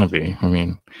they're gonna be. I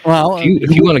mean, well, if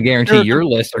you want to guarantee your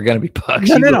list are gonna be Bucs,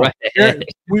 no. Right,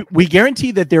 we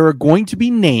guarantee that there are going to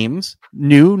be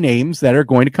new names that are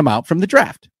going to come out from the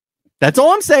draft. That's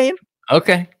all I'm saying.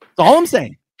 Okay. That's all I'm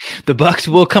saying. The Bucs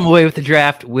will come away with the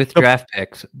draft draft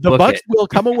picks. The Bucs will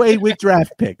come away with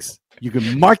draft picks. You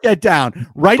can mark that down.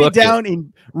 Write it down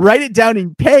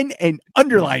in pen and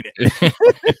underline it.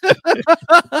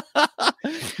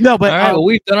 No, but all right,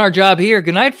 we've done our job here.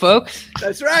 Good night, folks.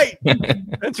 That's right.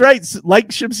 That's right.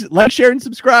 Like, share, and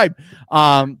subscribe.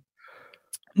 No,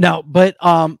 but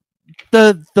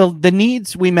the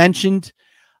needs we mentioned.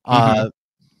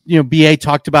 BA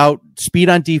talked about speed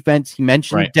on defense. He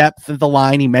mentioned depth of the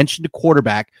line. He mentioned a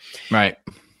quarterback. Right.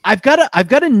 I've got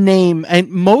a name, and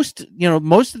most of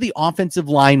the offensive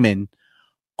linemen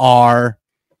are,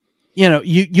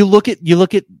 you look at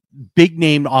big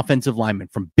name offensive linemen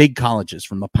from big colleges,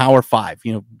 from the Power Five.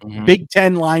 Big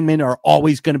Ten linemen are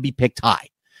always going to be picked high.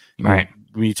 Right.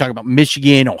 When you talk about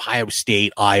Michigan, Ohio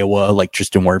State, Iowa, like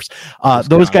Tristan Wirfs,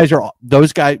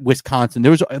 Wisconsin,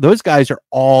 those guys are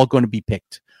all going to be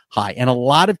picked high. And a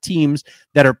lot of teams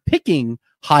that are picking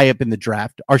high up in the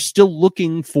draft are still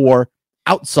looking for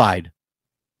outside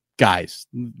guys.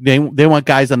 They want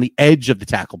guys on the edge of the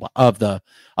tackle of the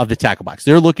tackle box.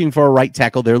 They're looking for a right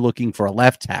tackle. They're looking for a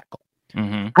left tackle.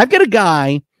 Mm-hmm. I've got a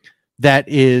guy that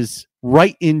is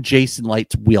right in Jason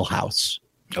Light's wheelhouse.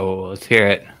 Oh, let's hear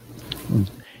it.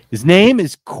 His name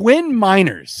is Quinn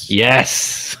Miners.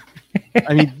 Yes.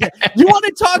 I mean, you want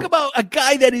to talk about a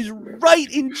guy that is right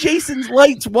in Jason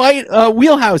Light's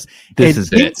wheelhouse. This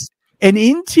is it. An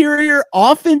interior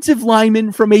offensive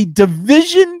lineman from a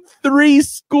Division III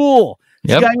school.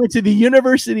 This guy went to the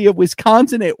University of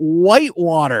Wisconsin at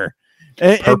Whitewater.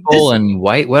 Purple and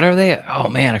white. What are they? Oh,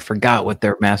 man, I forgot what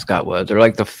their mascot was. They're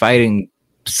like the Fighting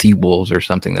Sea Wolves or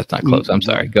something. That's not close. I'm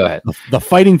sorry. Go ahead. The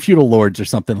Fighting Feudal Lords or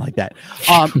something like that.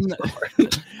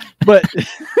 But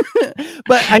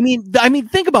I mean,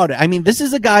 think about it. I mean, this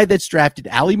is a guy that's drafted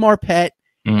Ali Marpet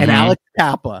and Alex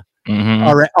Kappa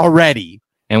already.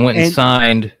 And went and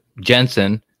signed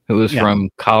Jensen, who was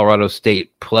from Colorado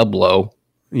State Pueblo.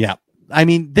 Yeah. I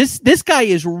mean, this guy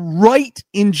is right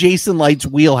in Jason Light's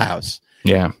wheelhouse.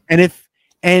 Yeah. And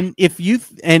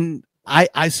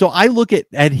I look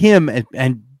at him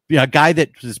and a guy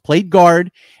that has played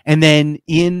guard, and then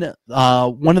in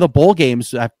one of the bowl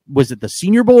games, was it the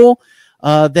Senior Bowl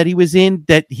that he was in,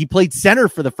 that he played center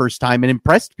for the first time and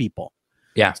impressed people.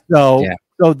 Yeah. So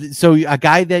a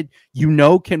guy that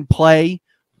can play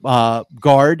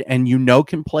guard and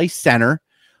can play center,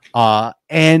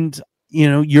 and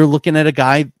you're looking at a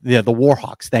guy, the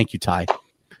Warhawks. Thank you, Ty.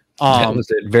 That was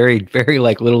it. Very, very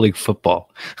like Little League football.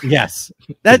 Yes,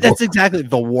 that's exactly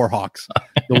the Warhawks,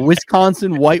 the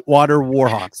Wisconsin Whitewater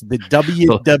Warhawks, the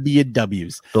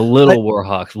WWWs, the Little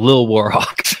Warhawks, Little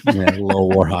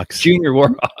Warhawks, Junior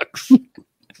Warhawks,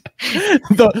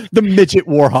 the midget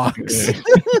Warhawks,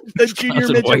 the junior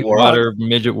midget Whitewater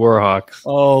midget Warhawks.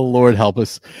 Oh Lord, help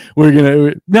us! We're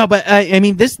gonna but I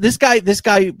mean this guy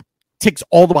ticks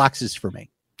all the boxes for me.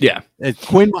 Yeah,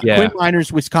 Quinn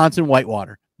Miners, Wisconsin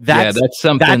Whitewater. That's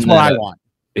something. That's what I want.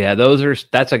 Yeah,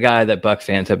 that's a guy that Buck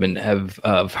fans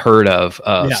have heard of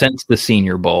since the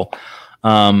Senior Bowl.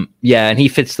 And he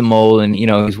fits the mold, and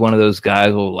he's one of those guys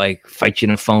who will like fight you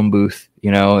in a phone booth.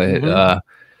 You don't.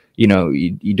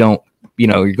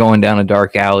 You're going down a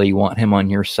dark alley. You want him on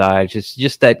your side.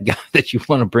 Just that guy that you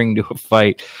want to bring to a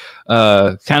fight.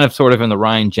 Kind of, sort of in the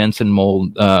Ryan Jensen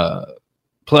mold.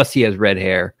 Plus, he has red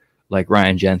hair like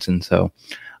Ryan Jensen. So.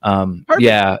 And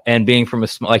being from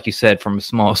like you said, from a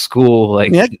small school,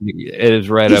 it is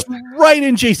right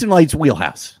in Jason Light's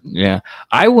wheelhouse. Yeah.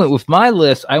 I went with my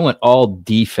list. I went all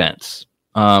defense.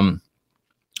 I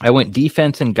went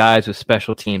defense and guys with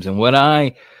special teams. And what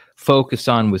I focused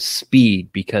on was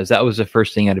speed, because that was the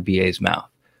first thing out of BA's mouth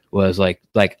was like,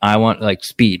 I want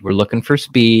speed. We're looking for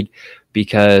speed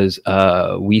because,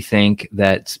 we think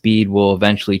that speed will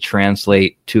eventually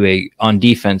translate on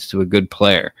defense to a good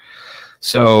player.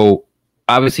 So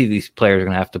obviously these players are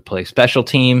going to have to play special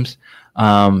teams.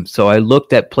 So I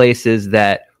looked at places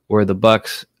where the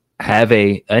Bucks have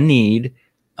a need,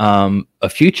 a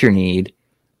future need,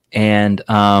 and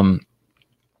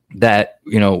that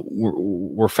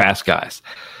we're fast guys.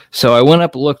 So I went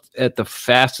up and looked at the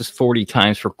fastest 40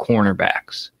 times for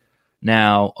cornerbacks.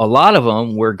 Now a lot of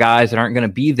them were guys that aren't going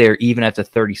to be there even at the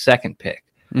 32nd pick.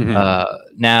 Mm-hmm.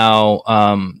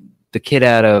 The kid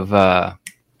out of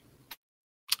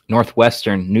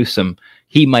Northwestern, Newsome,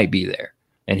 he might be there,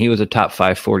 and he was a top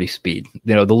 540 speed.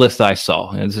 The list I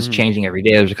saw, and this is changing every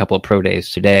day. There's a couple of pro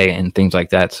days today and things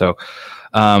like that. So,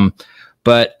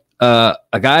 but a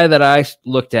guy that I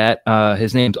looked at,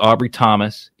 his name's Aubrey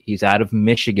Thomas. He's out of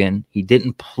Michigan. He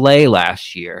didn't play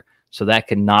last year, so that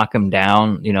could knock him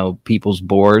down, people's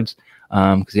boards,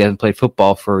 because he hasn't played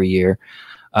football for a year.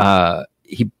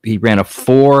 He ran a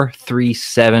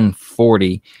 4.37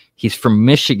 40. He's from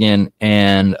Michigan,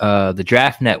 and the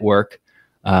Draft Network,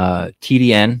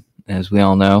 TDN, as we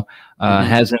all know,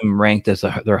 has him ranked as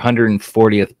their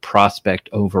 140th prospect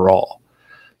overall.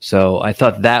 So I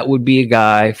thought that would be a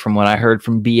guy, from what I heard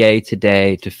from BA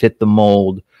today, to fit the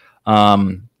mold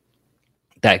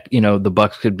that the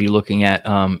Bucks could be looking at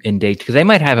in day, because they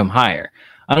might have him higher.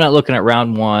 I'm not looking at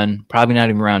round 1, probably not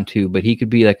even round 2, but he could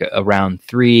be like a round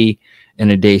 3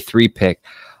 and a day 3 pick.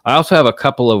 I also have a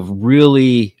couple of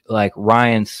really like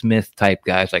Ryan Smith type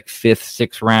guys, like 5th,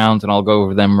 6th rounds, and I'll go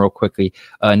over them real quickly.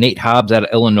 Nate Hobbs out of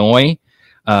Illinois.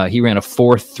 He ran a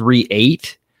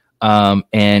 4.38,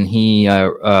 and he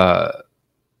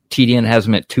TDN has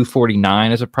him at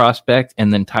 249 as a prospect.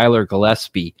 And then Tyler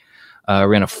Gillespie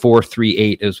ran a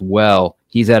 4.38 as well.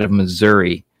 He's out of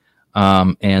Missouri,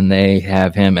 and they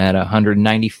have him at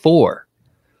 194.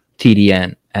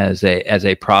 TDN as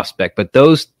a prospect. But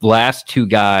those last two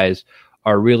guys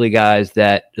are really guys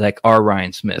that like are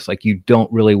Ryan Smith. Like you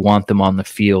don't really want them on the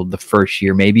field the first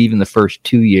year, maybe even the first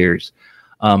 2 years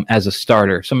as a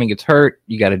starter. If someone gets hurt,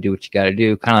 you got to do what you got to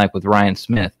do. Kind of like with Ryan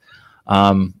Smith,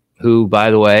 who,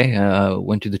 by the way,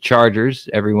 went to the Chargers,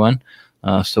 everyone.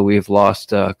 So we've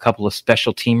lost a couple of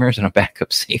special teamers and a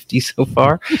backup safety so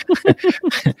far,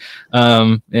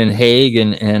 and Haig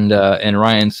and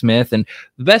Ryan Smith. And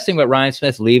the best thing about Ryan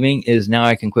Smith leaving is now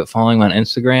I can quit following him on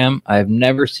Instagram. I've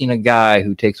never seen a guy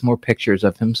who takes more pictures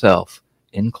of himself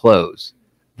in clothes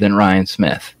than Ryan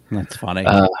Smith. That's funny.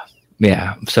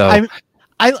 Yeah. So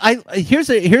here's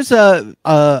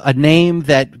a name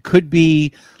that could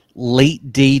be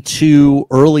late day 2,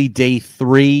 early day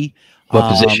 3.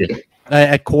 What position?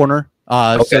 At corner.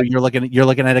 Okay. So you're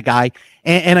looking at a guy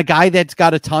and a guy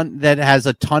that has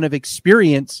a ton of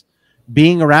experience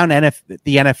being around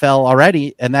the NFL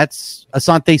already, and that's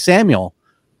Asante Samuel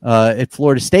at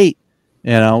Florida State.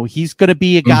 You know, he's going to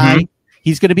be a guy. Mm-hmm.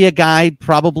 He's going to be a guy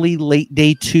probably late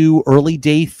day 2, early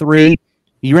day 3.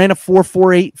 He ran a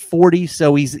 4.48 40,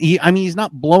 so he's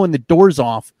not blowing the doors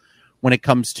off when it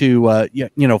comes to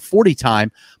 40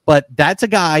 time, but that's a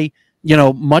guy. You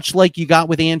know, much like you got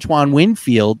with Antoine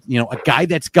Winfield, you know, a guy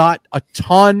that's got a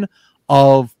ton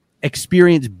of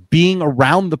experience being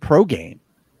around the pro game,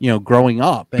 you know, growing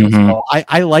up. And mm-hmm. So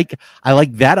I like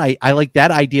that. I like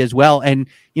that idea as well. And,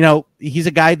 you know, he's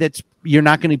a guy that's you're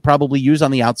not going to probably use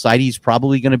on the outside. He's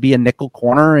probably going to be a nickel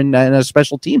corner and a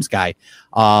special teams guy.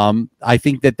 I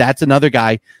think that's another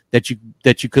guy that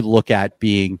you could look at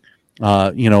being,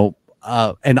 an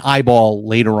eyeball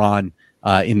later on.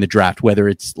 In the draft, whether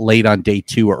it's late on day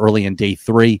 2 or early on day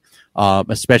 3,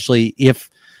 especially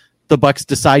if the Bucs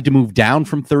decide to move down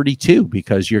from 32,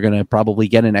 because you're going to probably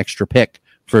get an extra pick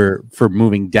for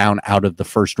moving down out of the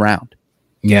first round.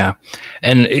 Yeah,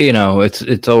 and you know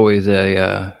it's always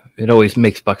it always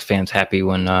makes Bucs fans happy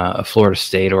when a Florida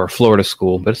State or a Florida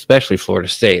school, but especially Florida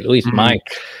State. At least mm-hmm. my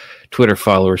Twitter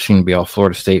followers seem to be all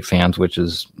Florida State fans, which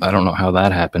is I don't know how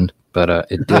that happened.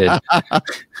 But it did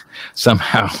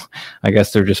somehow. I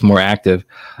guess they're just more active.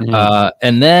 Mm-hmm.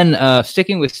 And then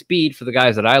sticking with speed for the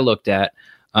guys that I looked at,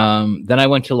 then I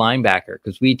went to linebacker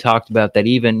because we talked about that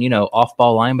even,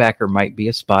 off-ball linebacker might be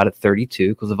a spot at 32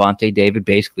 because Avonte David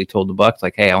basically told the Bucs,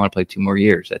 like, hey, I want to play 2 more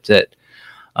years. That's it.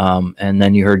 And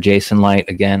then you heard Jason Light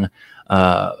again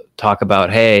talk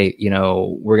about, hey,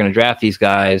 we're going to draft these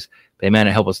guys. They may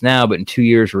not help us now, but in 2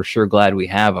 years, we're sure glad we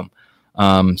have them.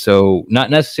 So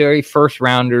not necessarily first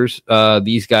rounders,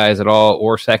 these guys at all,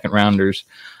 or second rounders,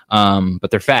 but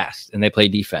they're fast and they play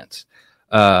defense.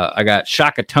 I got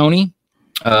Shaka Toney.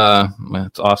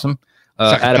 That's awesome.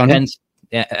 Out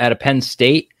of Penn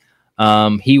State.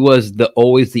 He was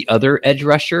always the other edge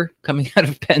rusher coming out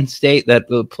of Penn State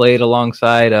that played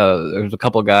alongside. There's a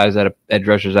couple of guys edge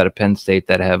rushers out of Penn State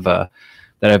that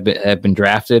have been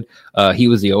drafted. He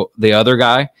was the other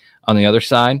guy on the other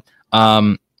side.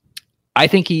 I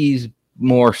think he's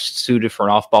more suited for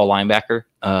an off-ball linebacker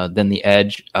than the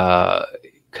edge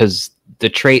because the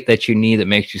trait that you need that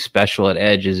makes you special at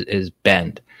edge is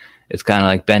bend. It's kind of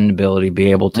like bendability,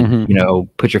 be able to, mm-hmm.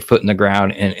 Put your foot in the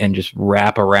ground and just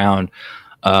wrap around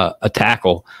a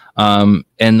tackle. And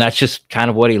that's just kind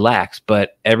of what he lacks.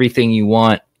 But everything you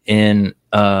want in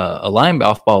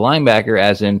off-ball linebacker,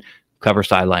 as in cover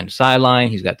sideline to sideline.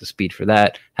 He's got the speed for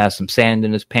that, has some sand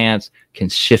in his pants,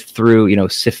 can sift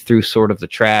through sort of the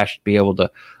trash, be able to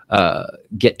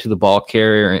get to the ball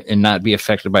carrier and not be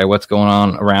affected by what's going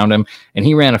on around him. And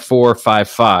he ran a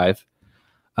 4.55.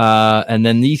 And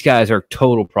then these guys are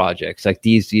total projects. Like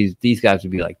these guys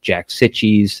would be like Jack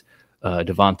Sitchies,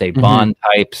 Devontae mm-hmm. Bond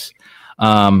types.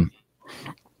 Oh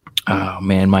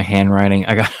man, my handwriting.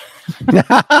 I got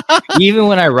even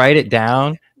when I write it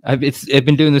down, I've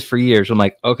been doing this for years. I'm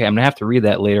like, okay, I'm gonna have to read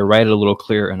that later, write it a little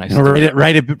clearer, and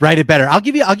write it better. I'll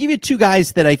give you 2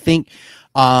 guys that I think,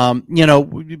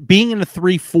 being in a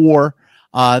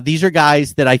 3-4, these are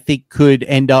guys that I think could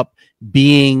end up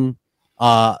being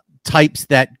types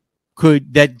that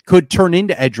could turn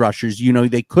into edge rushers.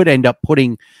 They could end up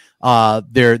putting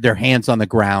their hands on the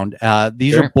ground.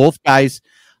 These are both guys.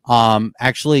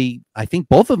 Actually, I think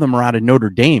both of them are out of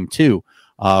Notre Dame too.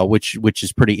 Which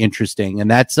is pretty interesting,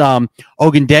 and that's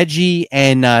Ogundeji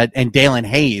and Dalen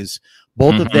Hayes.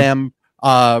 Both mm-hmm. of them,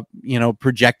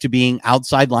 project to being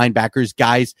outside linebackers,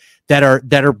 guys that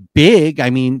are big.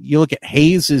 I mean, you look at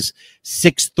Hayes is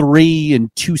 6'3" and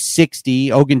 260.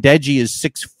 Ogundeji is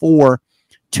 6'4",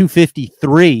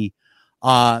 253.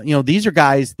 These are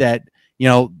guys that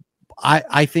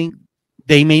I think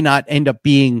they may not end up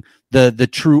being the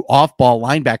true off ball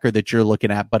linebacker that you're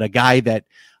looking at, but a guy that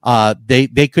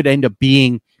they could end up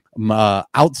being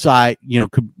outside,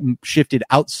 could shifted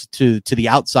out to the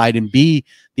outside and be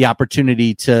the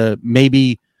opportunity to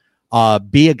maybe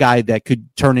be a guy that could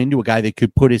turn into a guy that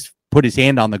could put his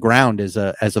hand on the ground as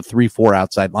a 3-4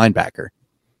 outside linebacker.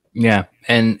 Yeah,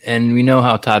 and we know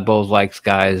how Todd Bowles likes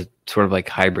guys sort of like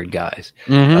hybrid guys.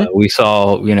 Mm-hmm. We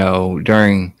saw,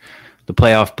 during the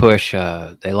playoff push,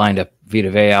 they lined up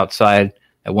Vita Vea outside.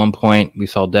 At one point, we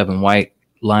saw Devin White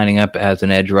lining up as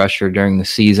an edge rusher during the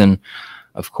season.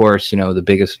 Of course, the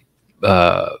biggest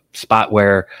spot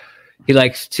where he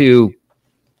likes to,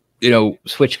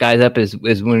 switch guys up is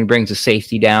when he brings a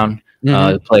safety down,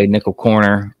 to play nickel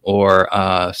corner or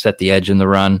set the edge in the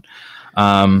run.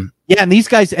 Yeah, and these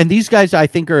guys, I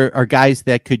think are guys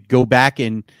that could go back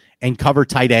and cover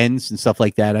tight ends and stuff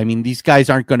like that. I mean, these guys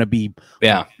aren't going to be.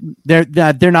 Yeah,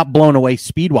 they're not blown away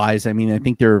speed wise. I mean, I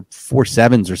think they're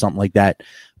 4.7s or something like that.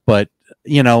 But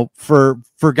for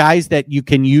guys that you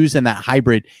can use in that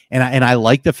hybrid, and I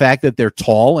like the fact that they're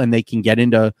tall and they can get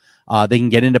into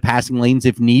passing lanes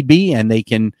if need be, and they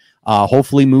can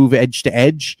hopefully move edge to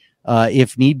edge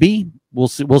if need be. We'll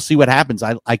see what happens.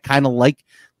 I kind of like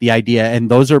the idea, and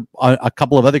those are a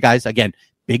couple of other guys. Again,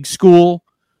 big school,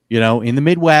 in the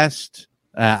Midwest.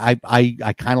 I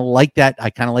kind of like that. I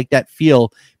kind of like that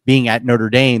feel being at Notre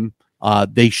Dame.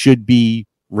 They should be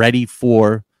ready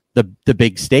for the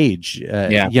big stage.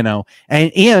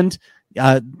 And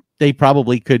they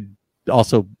probably could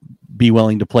also be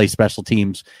willing to play special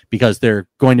teams because they're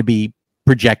going to be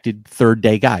projected third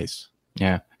day guys.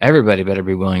 Yeah, everybody better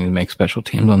be willing to make special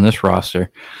teams on this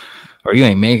roster, or you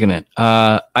ain't making it.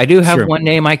 I do have one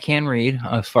name I can read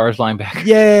as far as linebacker.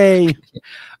 Yay!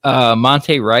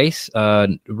 Monte Rice,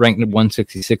 ranked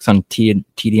 166 on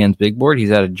TDN's big board.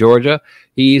 He's out of Georgia.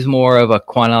 He's more of a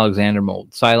Quan Alexander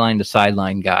mold, sideline to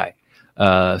sideline guy.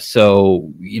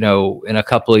 So, in a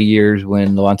couple of years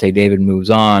when Levante David moves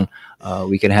on,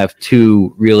 we can have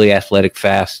two really athletic,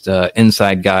 fast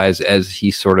inside guys as he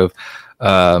sort of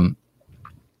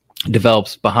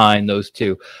develops behind those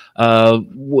two.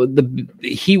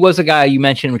 He was a guy you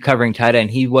mentioned recovering tight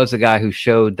end. He was a guy who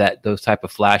showed those type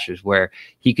of flashes where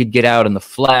he could get out in the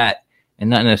flat and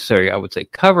not necessarily, I would say,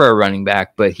 cover a running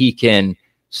back, but he can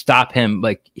stop him.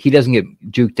 Like, he doesn't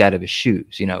get juked out of his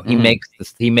shoes. He makes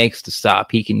the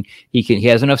stop. He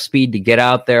has enough speed to get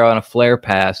out there on a flare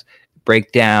pass,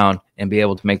 break down, and be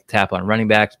able to make the tap on running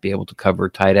backs, be able to cover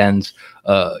tight ends,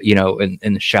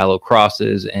 in the shallow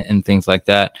crosses and things like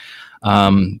that.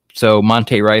 So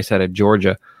Monte Rice out of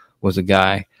Georgia was a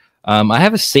guy. I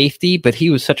have a safety, but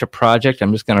he was such a project.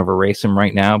 I'm just going to erase him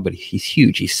right now, but he's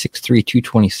huge. He's 6'3",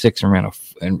 226 and ran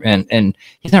and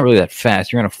he's not really that fast.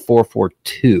 He ran a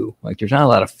 4.42. Like, there's not a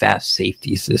lot of fast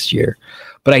safeties this year,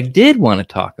 but I did want to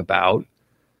talk about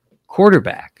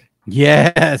quarterback.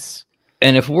 Yes.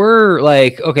 And if we're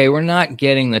like, okay, we're not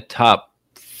getting the top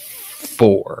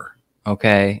 4,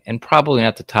 okay, and probably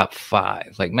not the top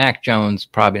 5. Like, Mac Jones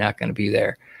probably not going to be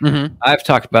there. Mm-hmm. I've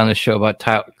talked about on the show about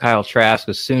Kyle Trask.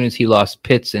 As soon as he lost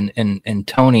Pitts and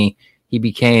Tony, he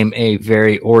became a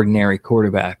very ordinary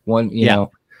quarterback. Once he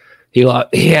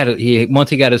got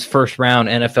his first round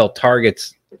NFL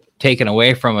targets taken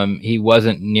away from him, he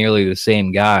wasn't nearly the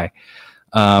same guy.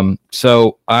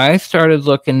 So I started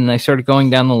looking, and I started going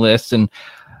down the list, and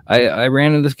I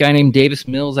ran into this guy named Davis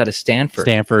Mills out of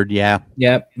Stanford. Yeah.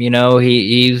 Yep.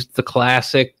 He's the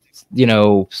classic,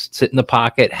 sit in the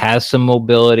pocket, has some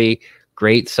mobility,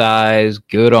 great size,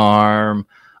 good arm.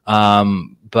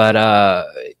 But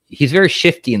he's very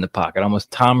shifty in the pocket,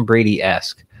 almost Tom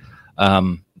Brady-esque.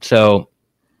 So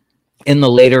in the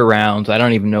later rounds, I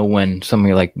don't even know when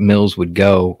somebody like Mills would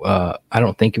go. I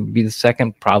don't think it would be the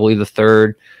second, probably the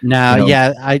third. No,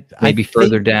 maybe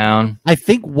further down. I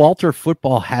think Walter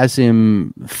Football has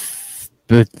him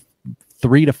 3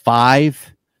 to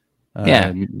 5.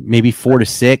 Maybe 4 to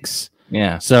 6.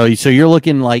 Yeah. So you're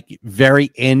looking like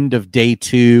very end of day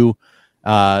 2.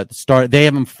 Start. They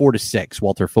have him 4 to 6.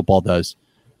 Walter Football does.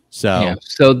 So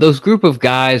those group of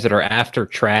guys that are after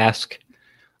Trask,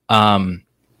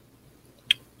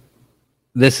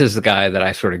 this is the guy that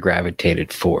I sort of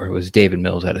gravitated for. It was David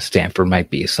Mills out of Stanford. Might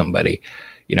be somebody,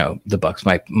 the Bucs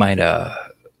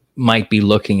might be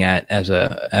looking at as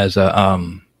a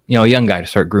young guy to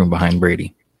start grooming behind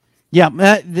Brady. Yeah,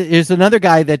 there's another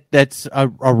guy that's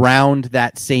around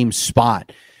that same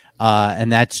spot,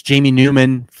 and that's Jamie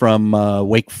Newman from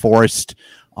Wake Forest.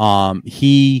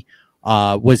 He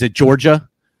was at Georgia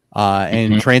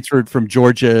and transferred from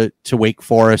Georgia to Wake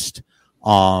Forest.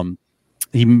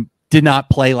 He did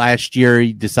not play last year.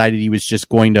 He decided he was just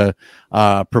going to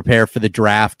prepare for the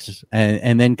draft,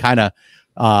 and then kind of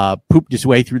pooped his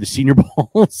way through the Senior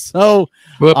Bowl. So,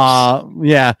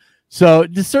 yeah. So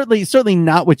certainly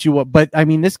not what you want. But I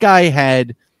mean, this guy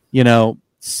had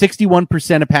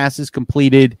 61% of passes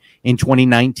completed in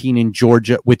 2019 in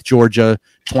Georgia with Georgia,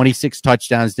 26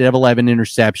 touchdowns, did have 11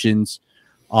 interceptions,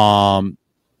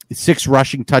 6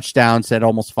 rushing touchdowns, had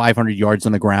almost 500 yards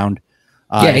on the ground.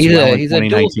 He's a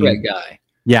dual threat guy.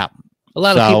 Yeah. A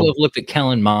lot of people have looked at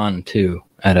Kellen Mond too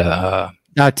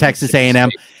at Texas A&M.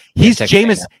 He's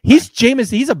Jameis.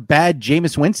 He's a bad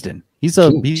Jameis Winston. He's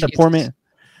a poor man.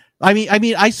 I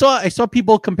mean, I saw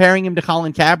people comparing him to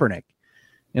Colin Kaepernick,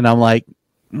 and I'm like,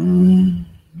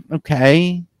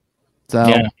 okay. So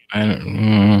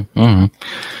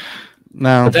no,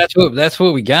 but that's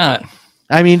what we got.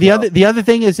 I mean, the other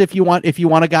thing is if you want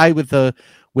a guy with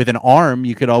an arm,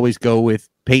 you could always go with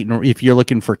Peyton. If you're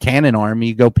looking for cannon arm,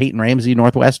 you go Peyton Ramsey,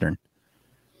 Northwestern.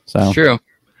 So true.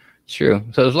 So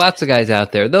there's lots of guys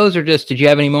out there. Those are just. Did you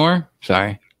have any more?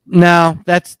 Sorry. No,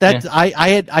 that's. Yeah.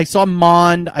 I saw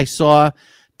Mond. I saw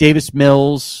Davis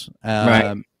Mills,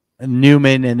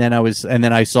 Newman, and then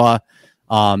I saw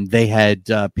they had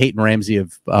Peyton Ramsey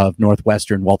of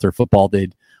Northwestern. Walter Football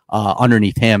did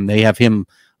underneath him. They have him.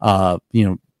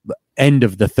 End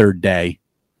of the third day,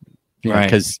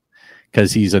 right?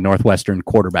 Because he's a Northwestern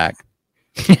quarterback.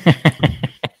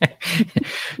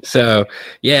 So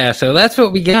that's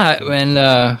what we got.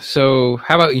 And so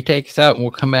how about you take us out, and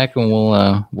we'll come back and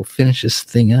we'll finish this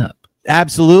thing up.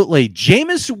 Absolutely,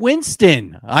 Jameis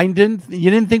Winston. You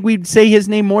didn't think we'd say his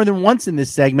name more than once in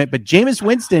this segment, but Jameis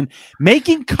Winston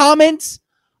making comments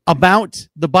about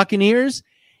the Buccaneers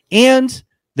and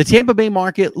the Tampa Bay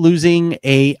market losing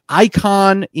a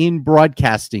icon in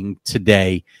broadcasting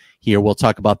today. Here, we'll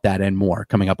talk about that and more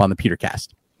coming up on the PeterCast.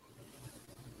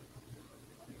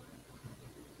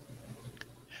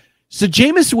 So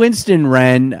Jameis Winston,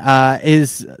 Ren,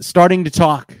 is starting to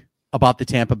talk about the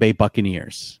Tampa Bay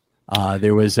Buccaneers.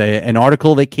 There was an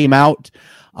article that came out.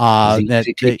 Is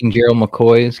he taking Gerald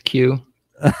McCoy's cue?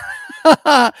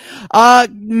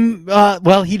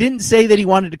 Well, he didn't say that he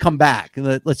wanted to come back.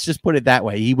 Let's just put it that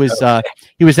way. He was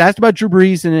asked about Drew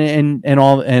Brees and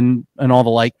all the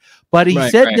like, but he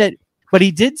but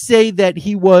he did say that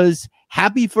he was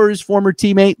happy for his former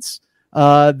teammates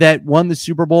that won the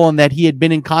Super Bowl, and that he had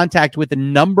been in contact with a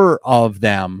number of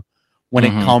them when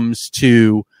it comes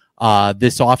to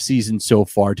this offseason so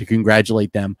far to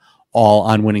congratulate them all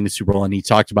on winning the Super Bowl. And he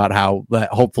talked about how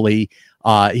hopefully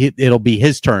it'll be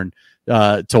his turn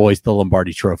to hoist the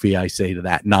Lombardi Trophy. I say to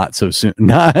that, not so soon,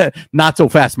 not so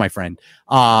fast, my friend.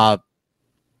 But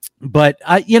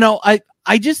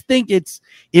I just think it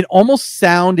almost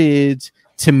sounded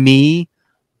to me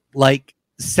like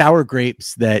sour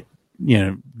grapes that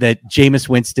Jameis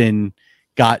Winston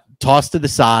got tossed to the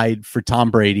side for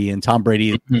Tom Brady, and Tom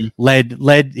Brady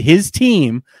led his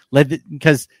team,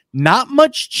 because not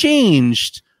much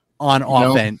changed on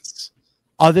offense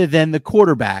other than the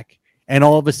quarterback, and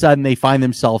all of a sudden they find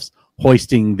themselves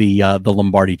hoisting the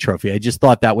Lombardi Trophy. I just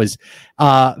thought that was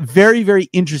very, very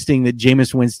interesting that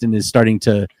Jameis Winston is starting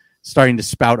to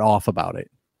spout off about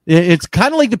it. It's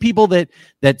kind of like the people that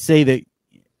say that.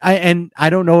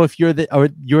 I don't know if you're the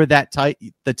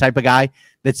type of guy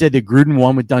that said that Gruden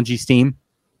won with Dungy's team.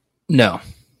 No.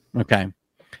 Okay.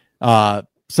 So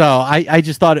I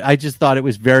just thought it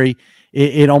was very.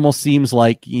 It almost seems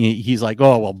like he's like,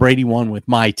 oh well, Brady won with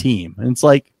my team, and it's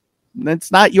like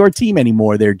that's not your team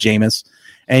anymore, there, Jameis,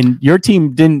 and your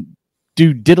team didn't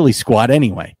do diddly squat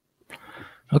anyway.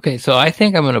 Okay, so I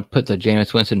think I'm going to put the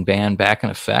Jameis Winston ban back in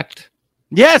effect.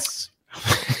 Yes.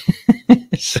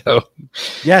 So,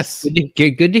 yes,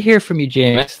 good to hear from you,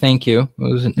 James. Thank you. It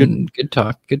was good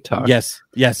talk. Good talk. Yes.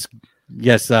 But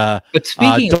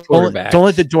speaking of quarterbacks, don't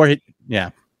let the door hit. Yeah,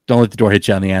 don't let the door hit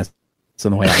you on the ass. It's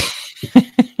on the way out.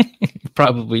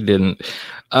 Probably didn't.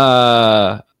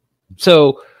 So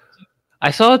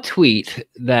I saw a tweet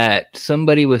that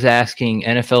somebody was asking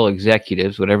NFL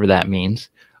executives, whatever that means,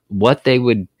 what they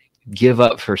would give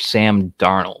up for Sam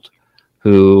Darnold,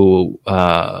 who,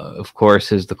 of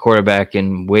course, is the quarterback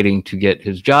in waiting to get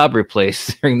his job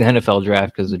replaced during the NFL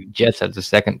draft because the Jets had the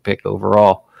second pick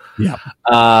overall. Yeah.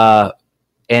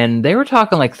 And they were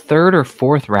talking like third or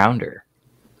fourth rounder.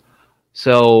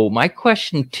 So my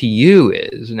question to you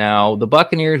is, now the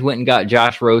Buccaneers went and got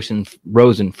Josh Rosen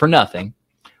for nothing,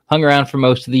 hung around for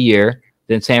most of the year.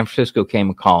 Then San Francisco came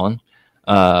a-calling,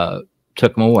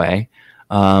 took him away.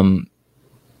 I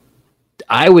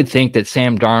would think that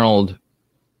Sam Darnold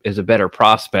is a better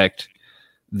prospect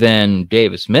than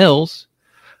Davis Mills.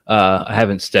 I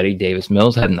haven't studied Davis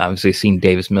Mills. I haven't obviously seen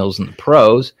Davis Mills in the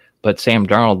pros, but Sam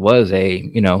Darnold was a,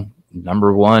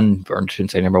 number one, or I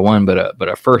shouldn't say number one, but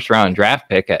a first round draft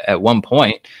pick at one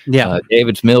point. Yeah.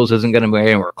 Davis Mills isn't going to be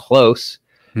anywhere close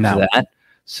to that.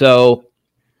 So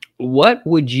what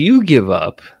would you give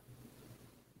up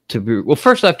to be, well,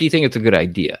 first off, do you think it's a good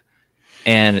idea?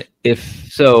 And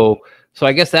if so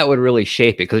I guess that would really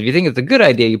shape it. Because if you think it's a good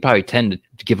idea, you probably tend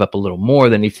to give up a little more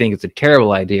than you think it's a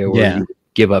terrible idea, where you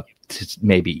give up to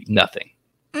maybe nothing.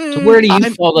 So where do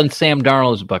you fall on Sam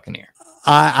Darnold as a Buccaneer?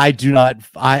 I do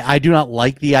not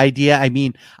like the idea. I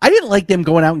mean, I didn't like them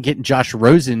going out and getting Josh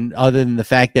Rosen, other than the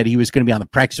fact that he was going to be on the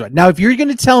practice squad. Now, if you're going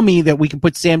to tell me that we can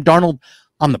put Sam Darnold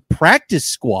on the practice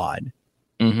squad,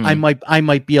 I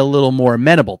might be a little more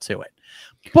amenable to it.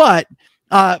 But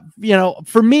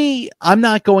for me, I'm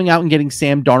not going out and getting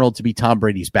Sam Darnold to be Tom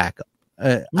Brady's backup.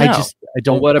 I don't.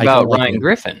 Well, what about Ryan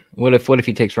Griffin? What if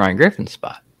he takes Ryan Griffin's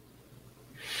spot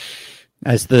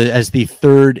as the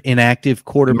third inactive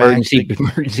quarterback,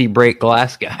 emergency break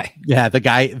glass guy? Yeah, the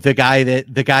guy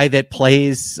that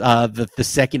plays the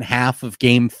second half of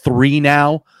Game 3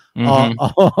 now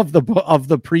of the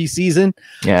preseason.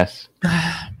 Yes,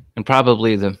 and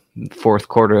probably the fourth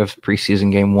quarter of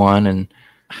preseason Game 1 and.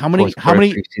 How many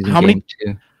picks in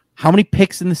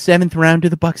the 7th round do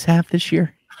the Bucs have this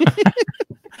year?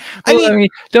 I mean,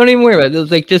 don't even worry about it.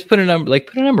 Like, just put a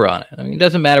number on it. I mean, it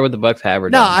doesn't matter what the Bucs have or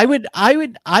not. No,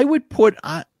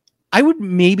 I would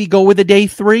maybe go with a day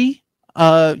 3.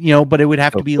 But it would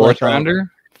have to be fourth rounder,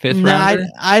 fifth rounder.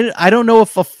 I don't know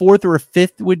if a 4th or a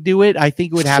 5th would do it. I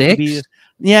think it would have to be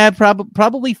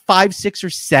probably 5, 6, or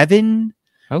 7.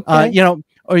 Okay.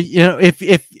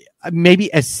 If maybe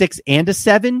a 6 and a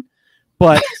 7,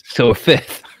 but so a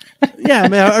 5th.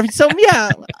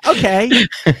 Okay.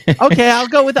 I'll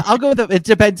go with it.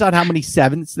 Depends on how many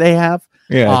 7s they have.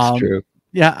 Yeah, that's true.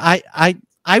 Yeah,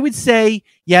 I would say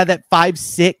that 5,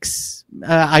 6.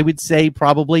 I would say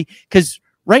probably, because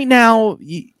right now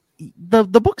the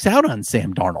book's out on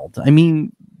Sam Darnold. I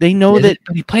mean, they know that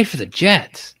he played for the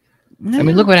Jets. I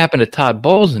mean, look what happened to Todd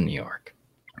Bowles in New York.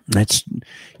 That's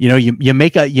you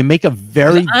make a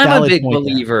very I'm a big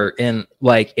believer in,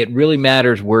 like, it really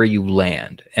matters where you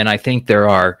land, and I think there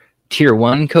are tier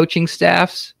 1 coaching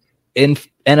staffs in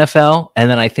NFL, and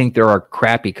then I think there are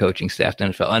crappy coaching staffs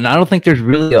in NFL, and I don't think there's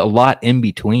really a lot in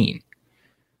between.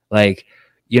 Like,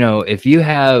 if you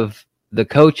have the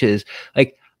coaches,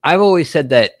 like, I've always said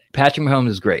that Patrick Mahomes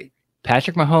is great.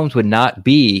 Patrick Mahomes would not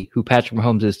be who Patrick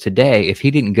Mahomes is today if he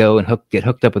didn't go and get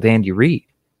hooked up with Andy Reid.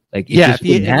 Like, if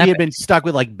he had been stuck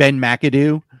with like Ben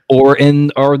McAdoo or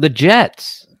the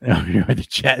Jets, or the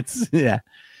Jets, I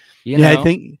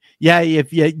think,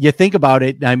 if you think about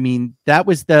it, I mean, that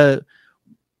was the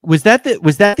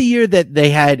year that they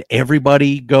had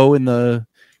everybody go in the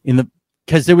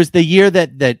because there was the year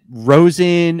that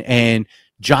Rosen and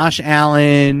Josh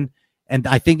Allen, and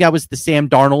I think that was the Sam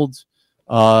Darnold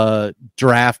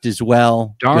draft as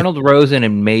well. Darnold, Rosen,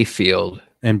 and Mayfield,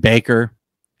 and Baker,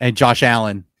 and Josh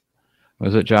Allen.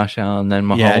 Was it Josh Allen, then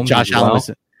Mahomes? Yeah, Josh Allen was.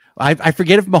 I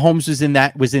forget if Mahomes was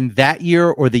in that year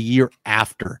or the year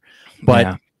after,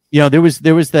 but there was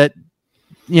that.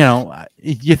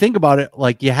 You think about it,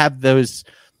 like, you have those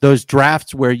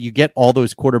drafts where you get all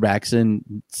those quarterbacks,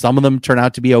 and some of them turn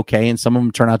out to be okay, and some of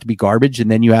them turn out to be garbage, and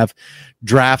then you have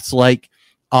drafts like,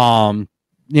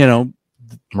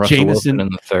 Russell Wilson in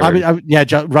the third.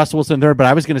 Russell Wilson in the third. But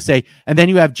I was going to say, and then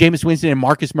you have Jameis Winston and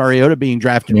Marcus Mariota being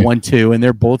drafted 1-2, and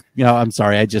they're both. I'm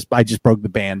sorry, I just broke the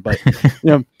band, but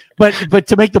but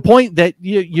to make the point that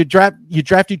you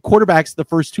drafted quarterbacks the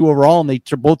first 2 overall, and they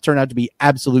both turn out to be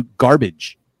absolute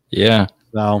garbage. Yeah.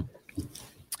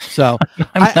 So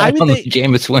I'm on the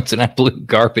Jameis Winston absolute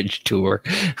garbage tour.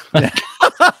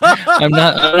 I'm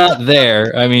not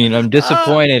there. I mean, I'm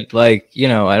disappointed. I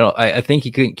think he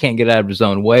can't get out of his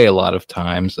own way a lot of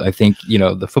times. I think,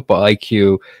 the football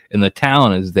IQ and the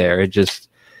talent is there. But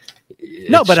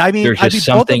I mean, there's just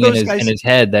something in his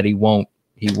head that he won't.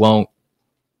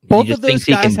 Both he of those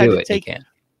guys had to take.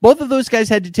 Both of those guys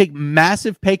had to take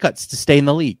massive pay cuts to stay in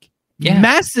the league. Yeah.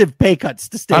 Massive pay cuts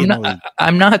to stay in the league.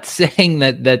 I'm not saying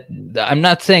that I'm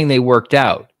not saying they worked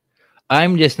out.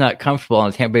 I'm just not comfortable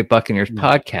on the Tampa Bay Buccaneers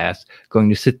podcast going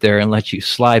to sit there and let you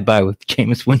slide by with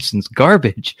Jameis Winston's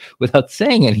garbage without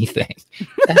saying anything.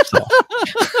 That's all.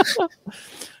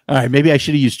 All right, maybe I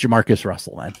should have used Jamarcus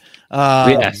Russell then.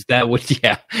 Yes, that would,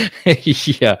 yeah,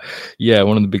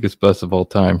 one of the biggest busts of all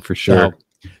time for sure.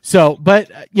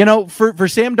 But for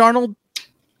Sam Darnold,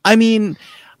 I mean,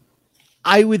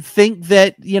 I would think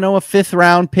that a 5th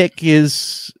round pick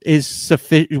is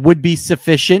sufficient. Would be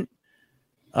sufficient.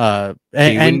 You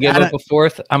wouldn't give up a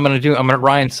fourth. I'm gonna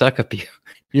Ryan Suckup you.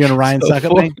 You're gonna Ryan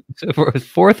Suckup me? So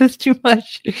fourth is too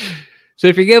much. So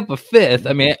if you give up a fifth,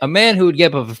 I mean, a man who would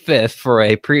give up a fifth for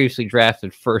a previously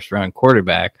drafted first round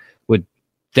quarterback would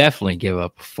definitely give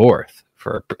up a fourth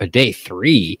for a day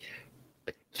 3,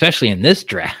 especially in this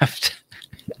draft.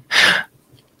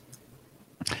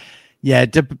 Yeah,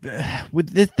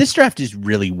 this draft is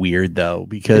really weird though,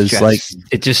 because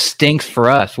it just stinks for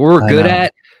us. We're good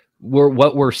at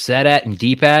what we're set at and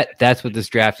deep at. That's what this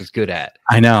draft is good at.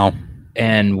 I know.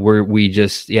 And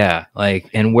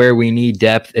and where we need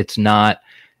depth, it's not.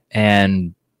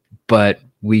 But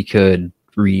we could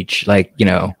reach, and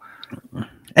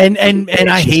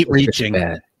I hate reaching.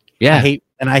 Yeah,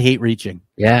 I hate reaching.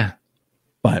 Yeah,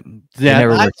 but it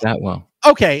never works out well.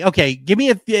 Okay. Give me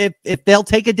if they'll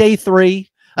take a day 3,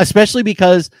 especially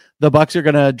because the Bucs are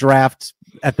going to draft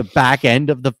at the back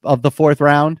end of the 4th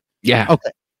round. Yeah.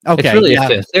 Okay. It's really a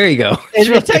fifth. There you go.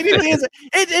 It technically is.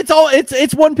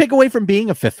 It's one pick away from being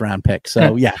a 5th round pick.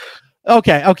 So yeah.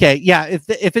 Okay. Yeah.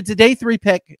 If it's a day 3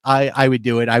 pick, I would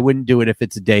do it. I wouldn't do it if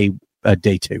it's a day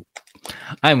 2.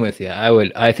 I'm with you.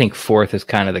 I think 4th is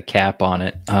kind of the cap on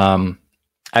it.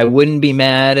 I wouldn't be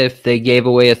mad if they gave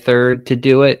away a 3rd to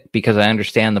do it, because I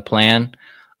understand the plan.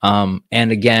 And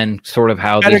again, sort of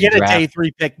how better get a day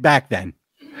 3 pick back then.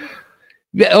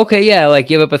 Yeah. Okay. Yeah. Like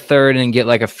give up a 3rd and get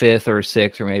like a 5th or a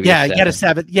 6th or maybe. Yeah. Get a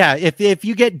 7th. Yeah. If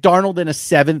you get Darnold in a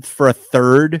 7th for a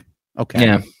 3rd. Okay.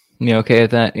 Yeah. You okay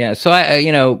with that? Yeah.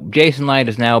 So Jason Light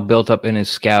has now built up in his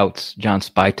scouts, John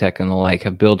Spytek and the like,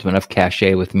 have built enough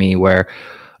cachet with me where,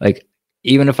 like,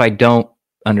 even if I don't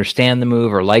understand the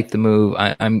move or like the move,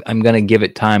 I'm going to give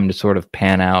it time to sort of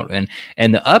pan out,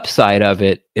 and the upside of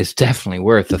it is definitely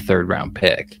worth a 3rd round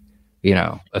pick.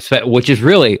 Which is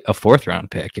really a 4th round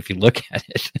pick if you look at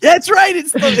it. That's right.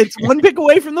 It's one pick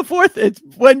away from the 4th. It's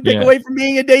one pick away from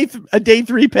being a day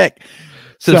 3 pick.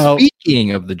 So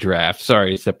speaking of the draft,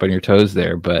 sorry to step on your toes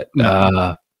there, but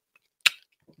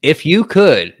if you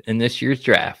could in this year's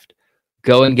draft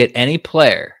go and get any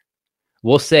player,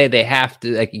 we'll say they have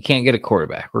to, like, you can't get a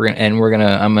quarterback. I'm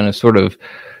gonna sort of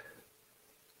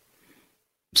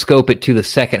scope it to the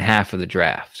second half of the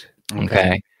draft.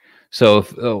 Okay. So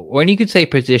when you could say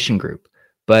position group,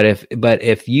 but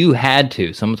if you had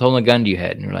to, someone's holding a gun to your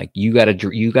head and you're like, you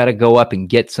gotta go up and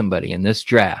get somebody in this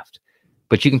draft,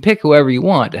 but you can pick whoever you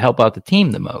want to help out the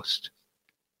team the most,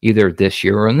 either this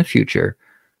year or in the future.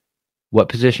 What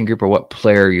position group or what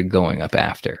player are you going up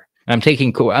after? I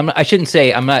shouldn't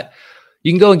say I'm not.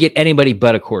 You can go and get anybody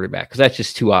but a quarterback, because that's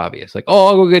just too obvious. Like,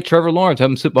 I'll go get Trevor Lawrence, have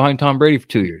him sit behind Tom Brady for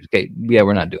 2 years. Okay, yeah,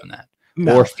 we're not doing that.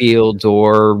 No. Or Fields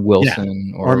or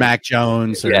Wilson or Mac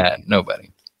Jones.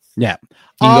 Nobody. Yeah.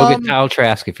 You can go get Kyle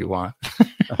Trask if you want.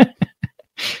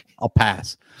 I'll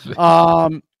pass.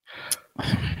 I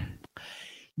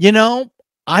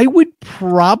would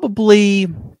probably.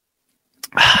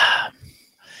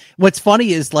 What's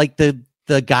funny is like the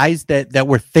guys that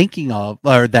we're thinking of,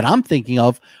 or that I'm thinking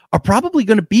of, are probably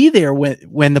going to be there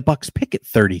when the Bucs pick at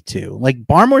 32. Like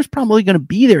Barmore's probably going to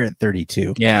be there at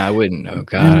 32. Yeah, I wouldn't know.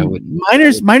 God, I wouldn't.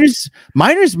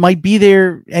 Miners might be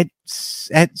there at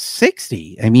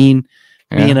 60. I mean,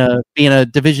 being a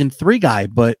Division 3 guy,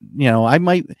 but I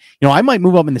might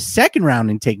move up in the 2nd round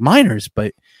and take Miners,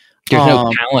 but there's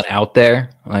no talent out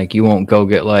there. Like you won't go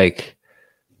get like,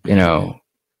 a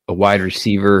wide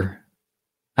receiver.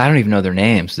 I don't even know their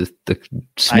names. The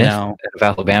Smith of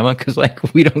Alabama, because we're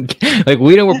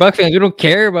Bucs fans. We don't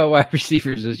care about wide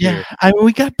receivers this year. I mean,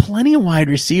 we got plenty of wide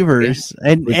receivers,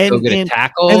 and still get a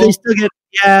tackle, and they still get.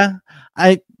 Yeah,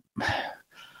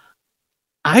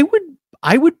 I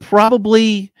would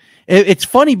probably. It's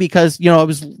funny because I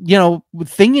was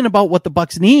thinking about what the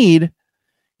Bucs need.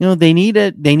 They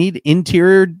need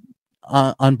interior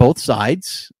on both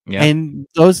sides, and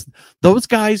those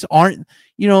guys aren't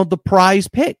the prize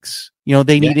picks.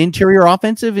 They need interior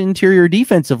offensive, interior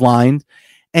defensive lines,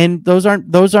 and those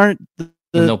aren't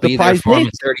the be prize there for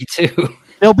picks. 32.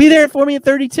 They'll be there for me at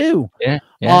 32. Yeah.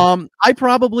 I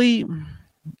probably,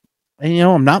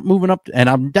 I'm not moving up, and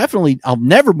I'll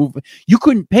never move. You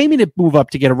couldn't pay me to move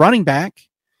up to get a running back.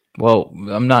 Well,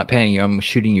 I'm not paying you. I'm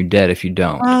shooting you dead if you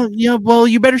don't. Well,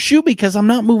 you better shoot me, because I'm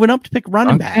not moving up to pick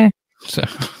running back. So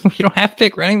you don't have to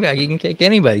pick running back. You can take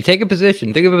anybody. Take a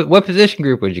position. Think of it. What position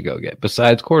group would you go get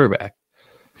besides quarterback?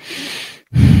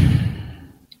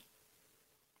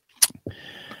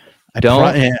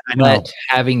 Don't let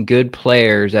having good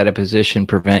players at a position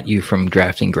prevent you from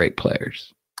drafting great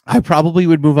players. I probably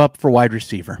would move up for wide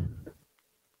receiver,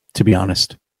 to be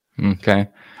honest. Okay.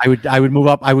 I would move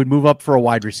up. I would move up for a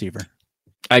wide receiver.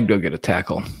 I'd go get a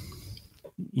tackle.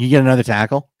 You get another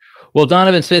tackle? Well,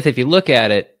 Donovan Smith, if you look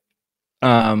at it,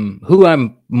 who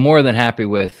I'm more than happy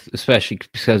with, especially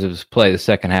because of his play the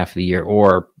second half of the year,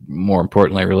 or more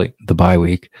importantly, really the bye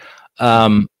week.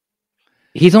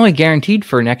 He's only guaranteed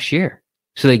for next year.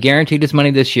 So they guaranteed his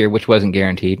money this year, which wasn't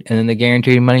guaranteed, and then they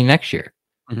guaranteed money next year.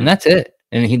 And that's it.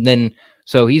 And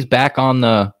so he's back on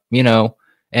the,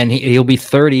 and he'll be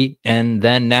 30, and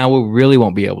then now we really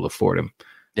won't be able to afford him.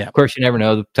 Yeah. Of course, you never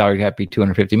know. The salary cap be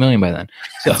 $250 million by then.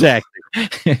 So, Exactly.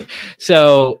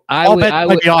 So I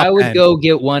would go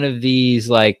get one of these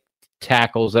like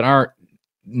tackles that aren't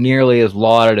nearly as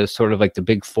lauded as sort of like the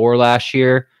big four last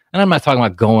year. And I'm not talking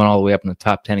about going all the way up in the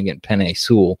top 10 and getting Penei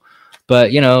Sewell,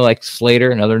 but like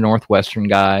Slater, another Northwestern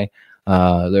guy.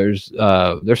 There's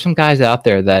some guys out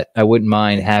there that I wouldn't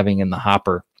mind having in the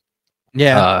hopper.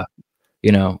 Yeah.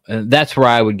 And that's where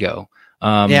I would go.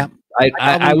 Yeah.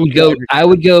 I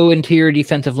would go interior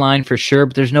defensive line for sure,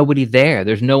 but there's nobody there.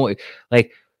 There's no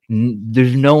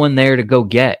one there to go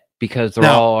get because they're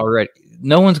all already.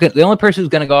 The only person who's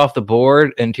going to go off the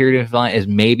board interior defensive line is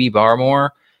maybe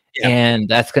Barmore, and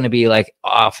that's going to be like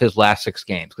off his last 6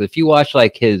 games. Because if you watch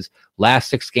like his last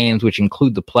 6 games, which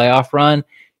include the playoff run,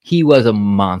 he was a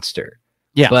monster.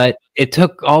 Yeah, but it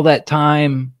took all that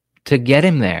time to get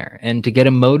him there and to get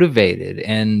him motivated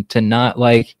and to not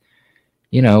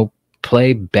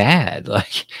play bad.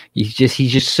 Like he's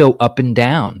just so up and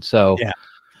down. So yeah,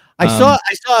 I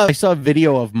saw a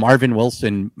video of Marvin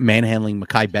Wilson manhandling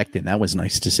Mekhi Becton. That was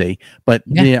nice to see. But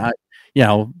that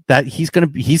he's gonna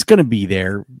be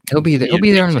there. He'll be there. He'll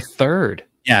be there in the 3rd.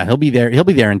 Yeah, he'll be there. He'll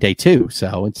be there in day 2.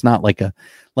 So it's not like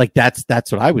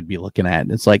that's what I would be looking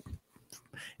at. It's like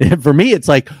for me, it's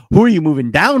like, who are you moving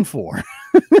down for?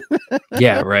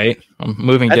 Yeah, right. I'm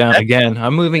moving down again.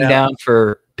 I'm moving down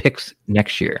for picks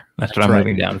next year. That's what I'm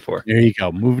moving down for. There you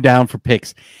go. Move down for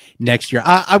picks next year.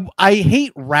 I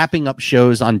hate wrapping up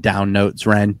shows on down notes,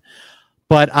 Ren,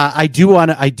 but I do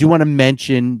want to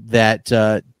mention that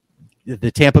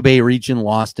the Tampa Bay region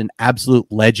lost an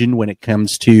absolute legend when it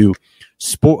comes to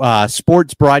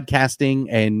sports broadcasting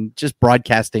and just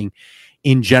broadcasting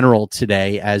in general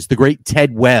today, as the great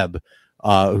Ted Webb,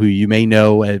 who you may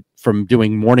know from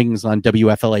doing mornings on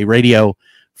WFLA radio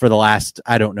for the last,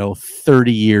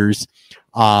 30 years.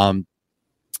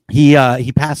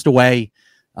 He passed away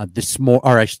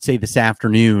this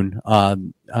afternoon,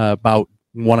 about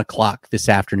 1:00 this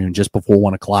afternoon, just before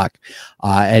 1:00,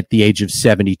 at the age of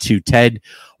 72. Ted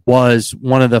was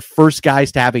one of the first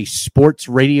guys to have a sports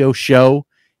radio show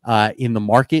in the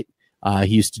market.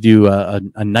 He used to do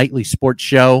a nightly sports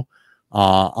show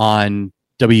on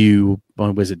WLCY,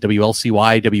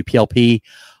 WPLP.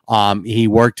 He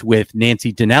worked with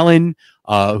Nancy Donnellan,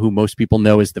 who most people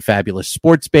know as the Fabulous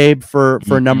Sports Babe for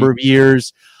a number of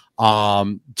years.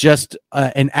 Just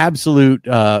an absolute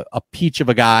a peach of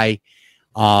a guy,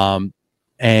 and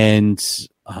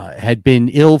had been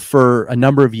ill for a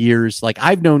number of years. Like,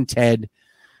 I've known Ted,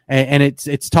 and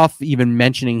it's tough even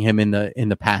mentioning him in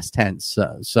the past tense.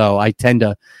 So I tend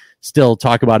to still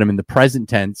talk about him in the present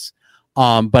tense.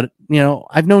 But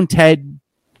I've known Ted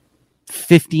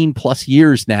 15 plus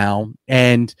years now,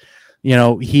 and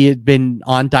he had been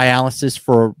on dialysis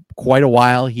for quite a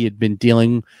while. He had been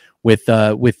dealing with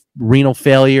renal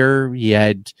failure. He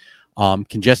had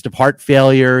congestive heart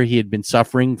failure. He had been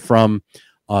suffering from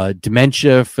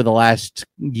dementia for the last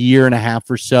year and a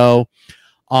half or so.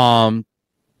 But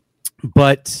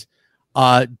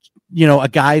a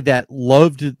guy that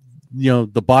loved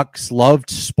the Bucks, loved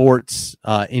sports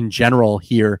in general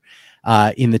here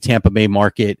in the Tampa Bay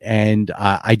market, and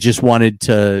I just wanted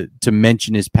to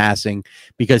mention his passing,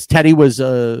 because Teddy was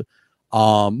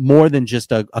more than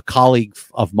just a colleague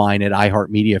of mine at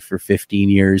iHeartMedia for 15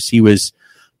 years. He was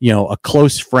a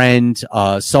close friend,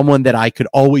 someone that I could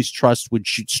always trust would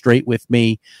shoot straight with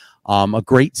me, a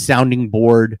great sounding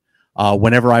board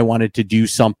whenever I wanted to do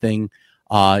something.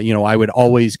 I would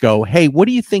always go, "Hey, what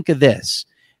do you think of this?"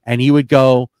 And he would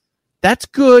go, "That's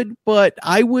good, but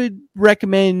I would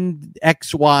recommend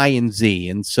X, Y, and Z."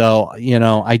 And so,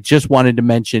 I just wanted to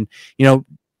mention,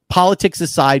 politics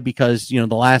aside, because, the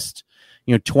last,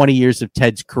 20 years of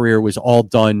Ted's career was all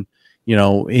done,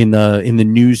 in the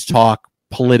news talk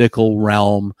political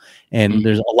realm. And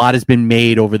there's a lot has been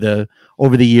made over the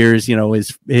years,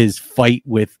 his fight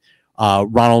with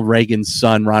Ronald Reagan's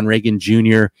son, Ron Reagan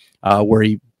Jr., where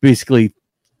he basically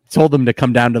told him to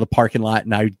come down to the parking lot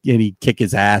and he'd kick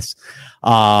his ass.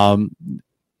 Ted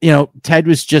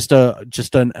was just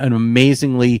an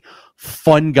amazingly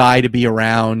fun guy to be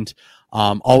around.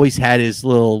 Always had his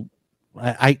little,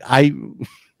 I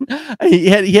He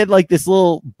had like this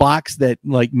little box that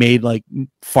like made like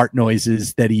fart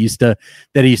noises that he used to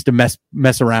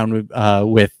mess around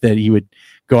with that he would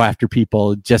go after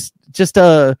people. Just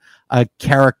a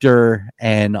character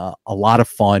and a lot of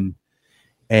fun.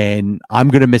 And I'm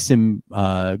gonna miss him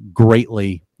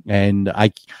greatly. And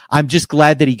I'm just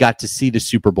glad that he got to see the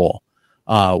Super Bowl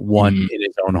won in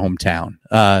his own hometown.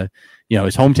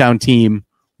 His hometown team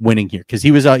winning here because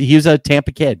he was a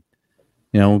Tampa kid.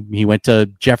 He went to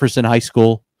Jefferson High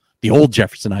School, the old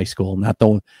Jefferson High School, not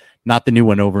the new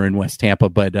one over in West Tampa,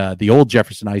 but the old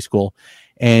Jefferson High School,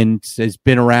 and has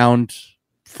been around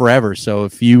forever. So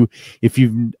if you've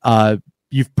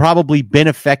probably been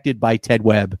affected by Ted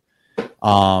Webb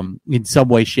in some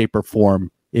way, shape, or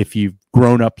form. If you've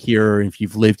grown up here, if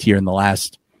you've lived here in the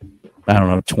last,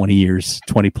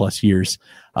 20 plus years,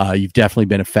 you've definitely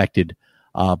been affected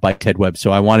by Ted Webb.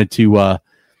 So I wanted to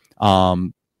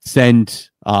send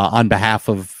on behalf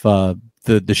of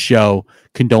the show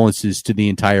condolences to the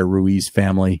entire Ruiz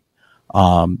family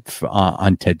on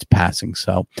Ted's passing.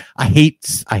 So I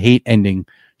hate ending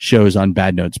shows on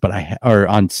bad notes, but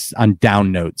on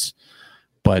down notes.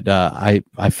 But I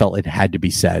felt it had to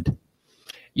be said.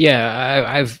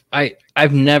 Yeah,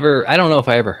 I've never, I don't know if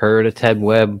I ever heard a Ted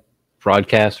Webb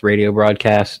radio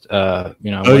broadcast.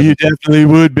 You definitely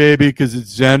would, baby, because it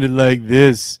sounded like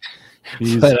this.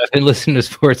 But I've been listening to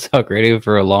Sports Talk Radio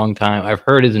for a long time. I've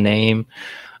heard his name.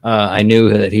 I knew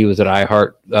that he was at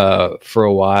iHeart for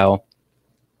a while.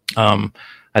 I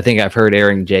think I've heard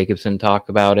Aaron Jacobson talk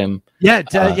about him. Yeah,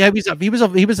 he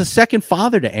was a second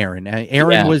father to Aaron.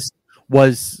 Aaron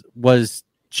was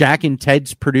Jack and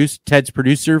Ted's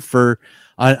producer for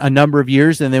a number of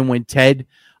years, and then when Ted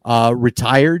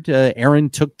retired, Aaron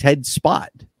took Ted's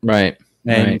spot. Right,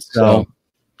 and right. So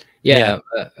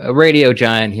a radio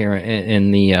giant here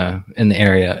in the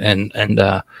area, and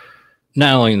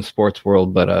not only in the sports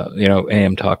world, but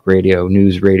AM talk radio,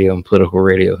 news radio, and political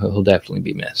radio. He'll definitely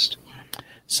be missed.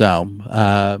 So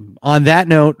on that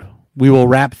note, we will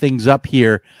wrap things up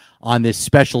here on this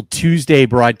special Tuesday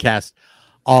broadcast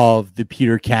of the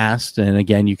Pewtercast. And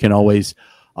again, you can always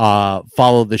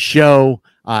follow the show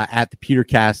at the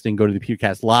Pewtercast and go to the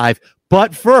Pewtercast Live.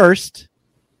 But first,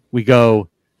 we go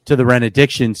to the Ren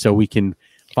Addiction so we can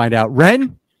find out.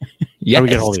 Ren, yes. How do we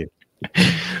get a hold of you?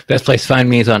 Best place to find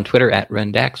me is on Twitter at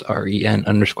Rendax,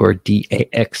 REN_DAXT.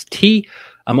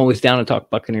 I'm always down to talk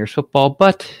Buccaneers football,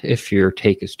 but if your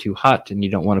take is too hot and you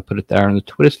don't want to put it there on the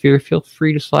Twitter sphere, feel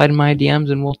free to slide in my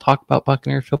DMs and we'll talk about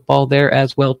Buccaneers football there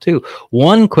as well too.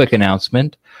 One quick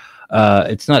announcement.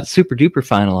 It's not super duper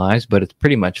finalized, but it's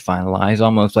pretty much finalized.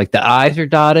 Almost like the I's are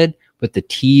dotted, but the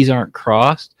T's aren't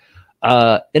crossed.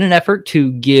 In an effort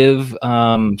to give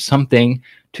something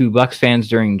to Bucs fans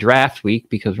during draft week,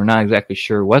 because we're not exactly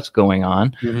sure what's going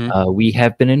on. We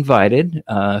have been invited,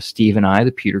 Steve and I,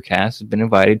 the Pewtercast, have been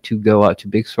invited to go out to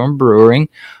Big Storm Brewing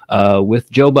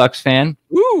with Joe Bucs fan.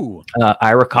 Ooh.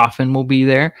 Ira Kaufman will be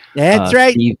there. That's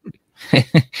right.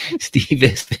 Steve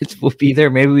Isfitz will be there.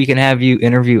 Maybe we can have you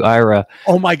interview Ira.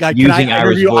 Oh my God. Can I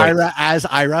interview Ira as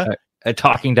Ira?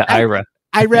 Talking to Ira.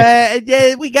 Ira,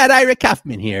 we got Ira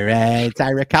Kaufman here. It's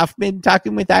Ira Kaufman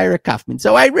talking with Ira Kaufman.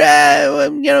 So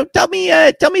Ira, tell me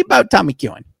about Tommy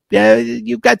Kuhn.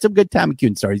 You've got some good Tommy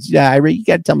Kuhn stories. Yeah, Ira, you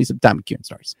got to tell me some Tommy Kuhn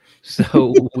stories.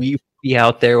 So we be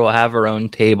out there. We'll have our own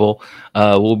table.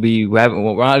 We're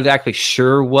not exactly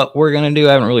sure what we're gonna do.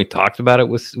 I haven't really talked about it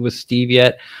with Steve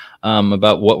yet.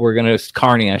 About what we're going to,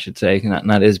 Carney, I should say, not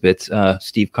Isbitz,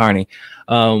 Steve Carney.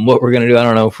 What we're going to do, I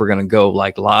don't know if we're going to go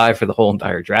like live for the whole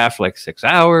entire draft, like 6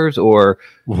 hours, or,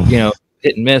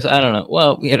 hit and miss. I don't know.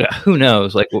 Well, who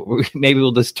knows? Like maybe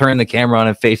we'll just turn the camera on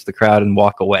and face the crowd and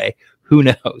walk away. Who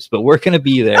knows? But we're going to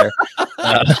be there.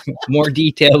 More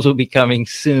details will be coming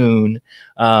soon.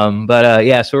 So we're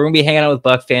going to be hanging out with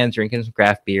Buck fans, drinking some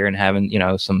craft beer and having,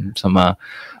 some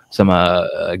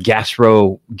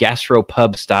gastro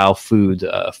pub style food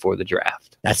for the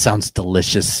draft. That sounds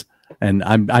delicious, and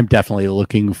I'm definitely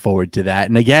looking forward to that.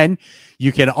 And again,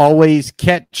 you can always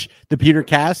catch the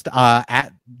Pewtercast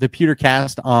at the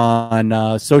Pewtercast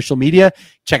on social media.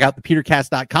 Check out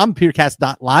thepewtercast.com,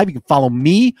 pewtercast.live. You can follow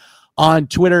me on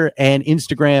Twitter and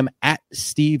Instagram at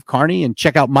Steve Carney, and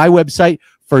check out my website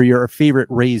for your favorite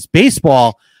Rays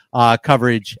baseball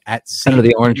coverage at Under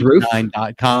the Orange Roof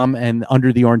 .com and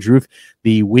Under the Orange Roof,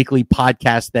 the weekly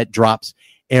podcast that drops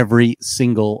every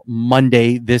single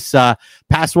Monday. This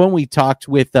past one, we talked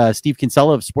with Steve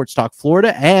Kinsella of Sports Talk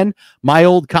Florida and my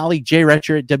old colleague Jay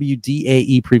Retcher at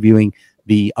WDAE previewing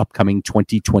the upcoming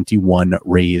 2021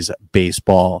 Rays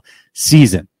baseball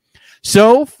season.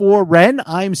 So for Ren,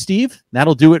 I'm Steve.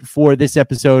 That'll do it for this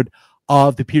episode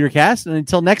of the Pewtercast. And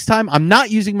until next time, I'm not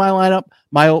using my lineup,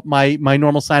 my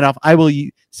normal sign off. I will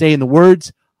say in the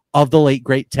words of the late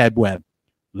great Ted Webb,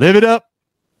 live it up.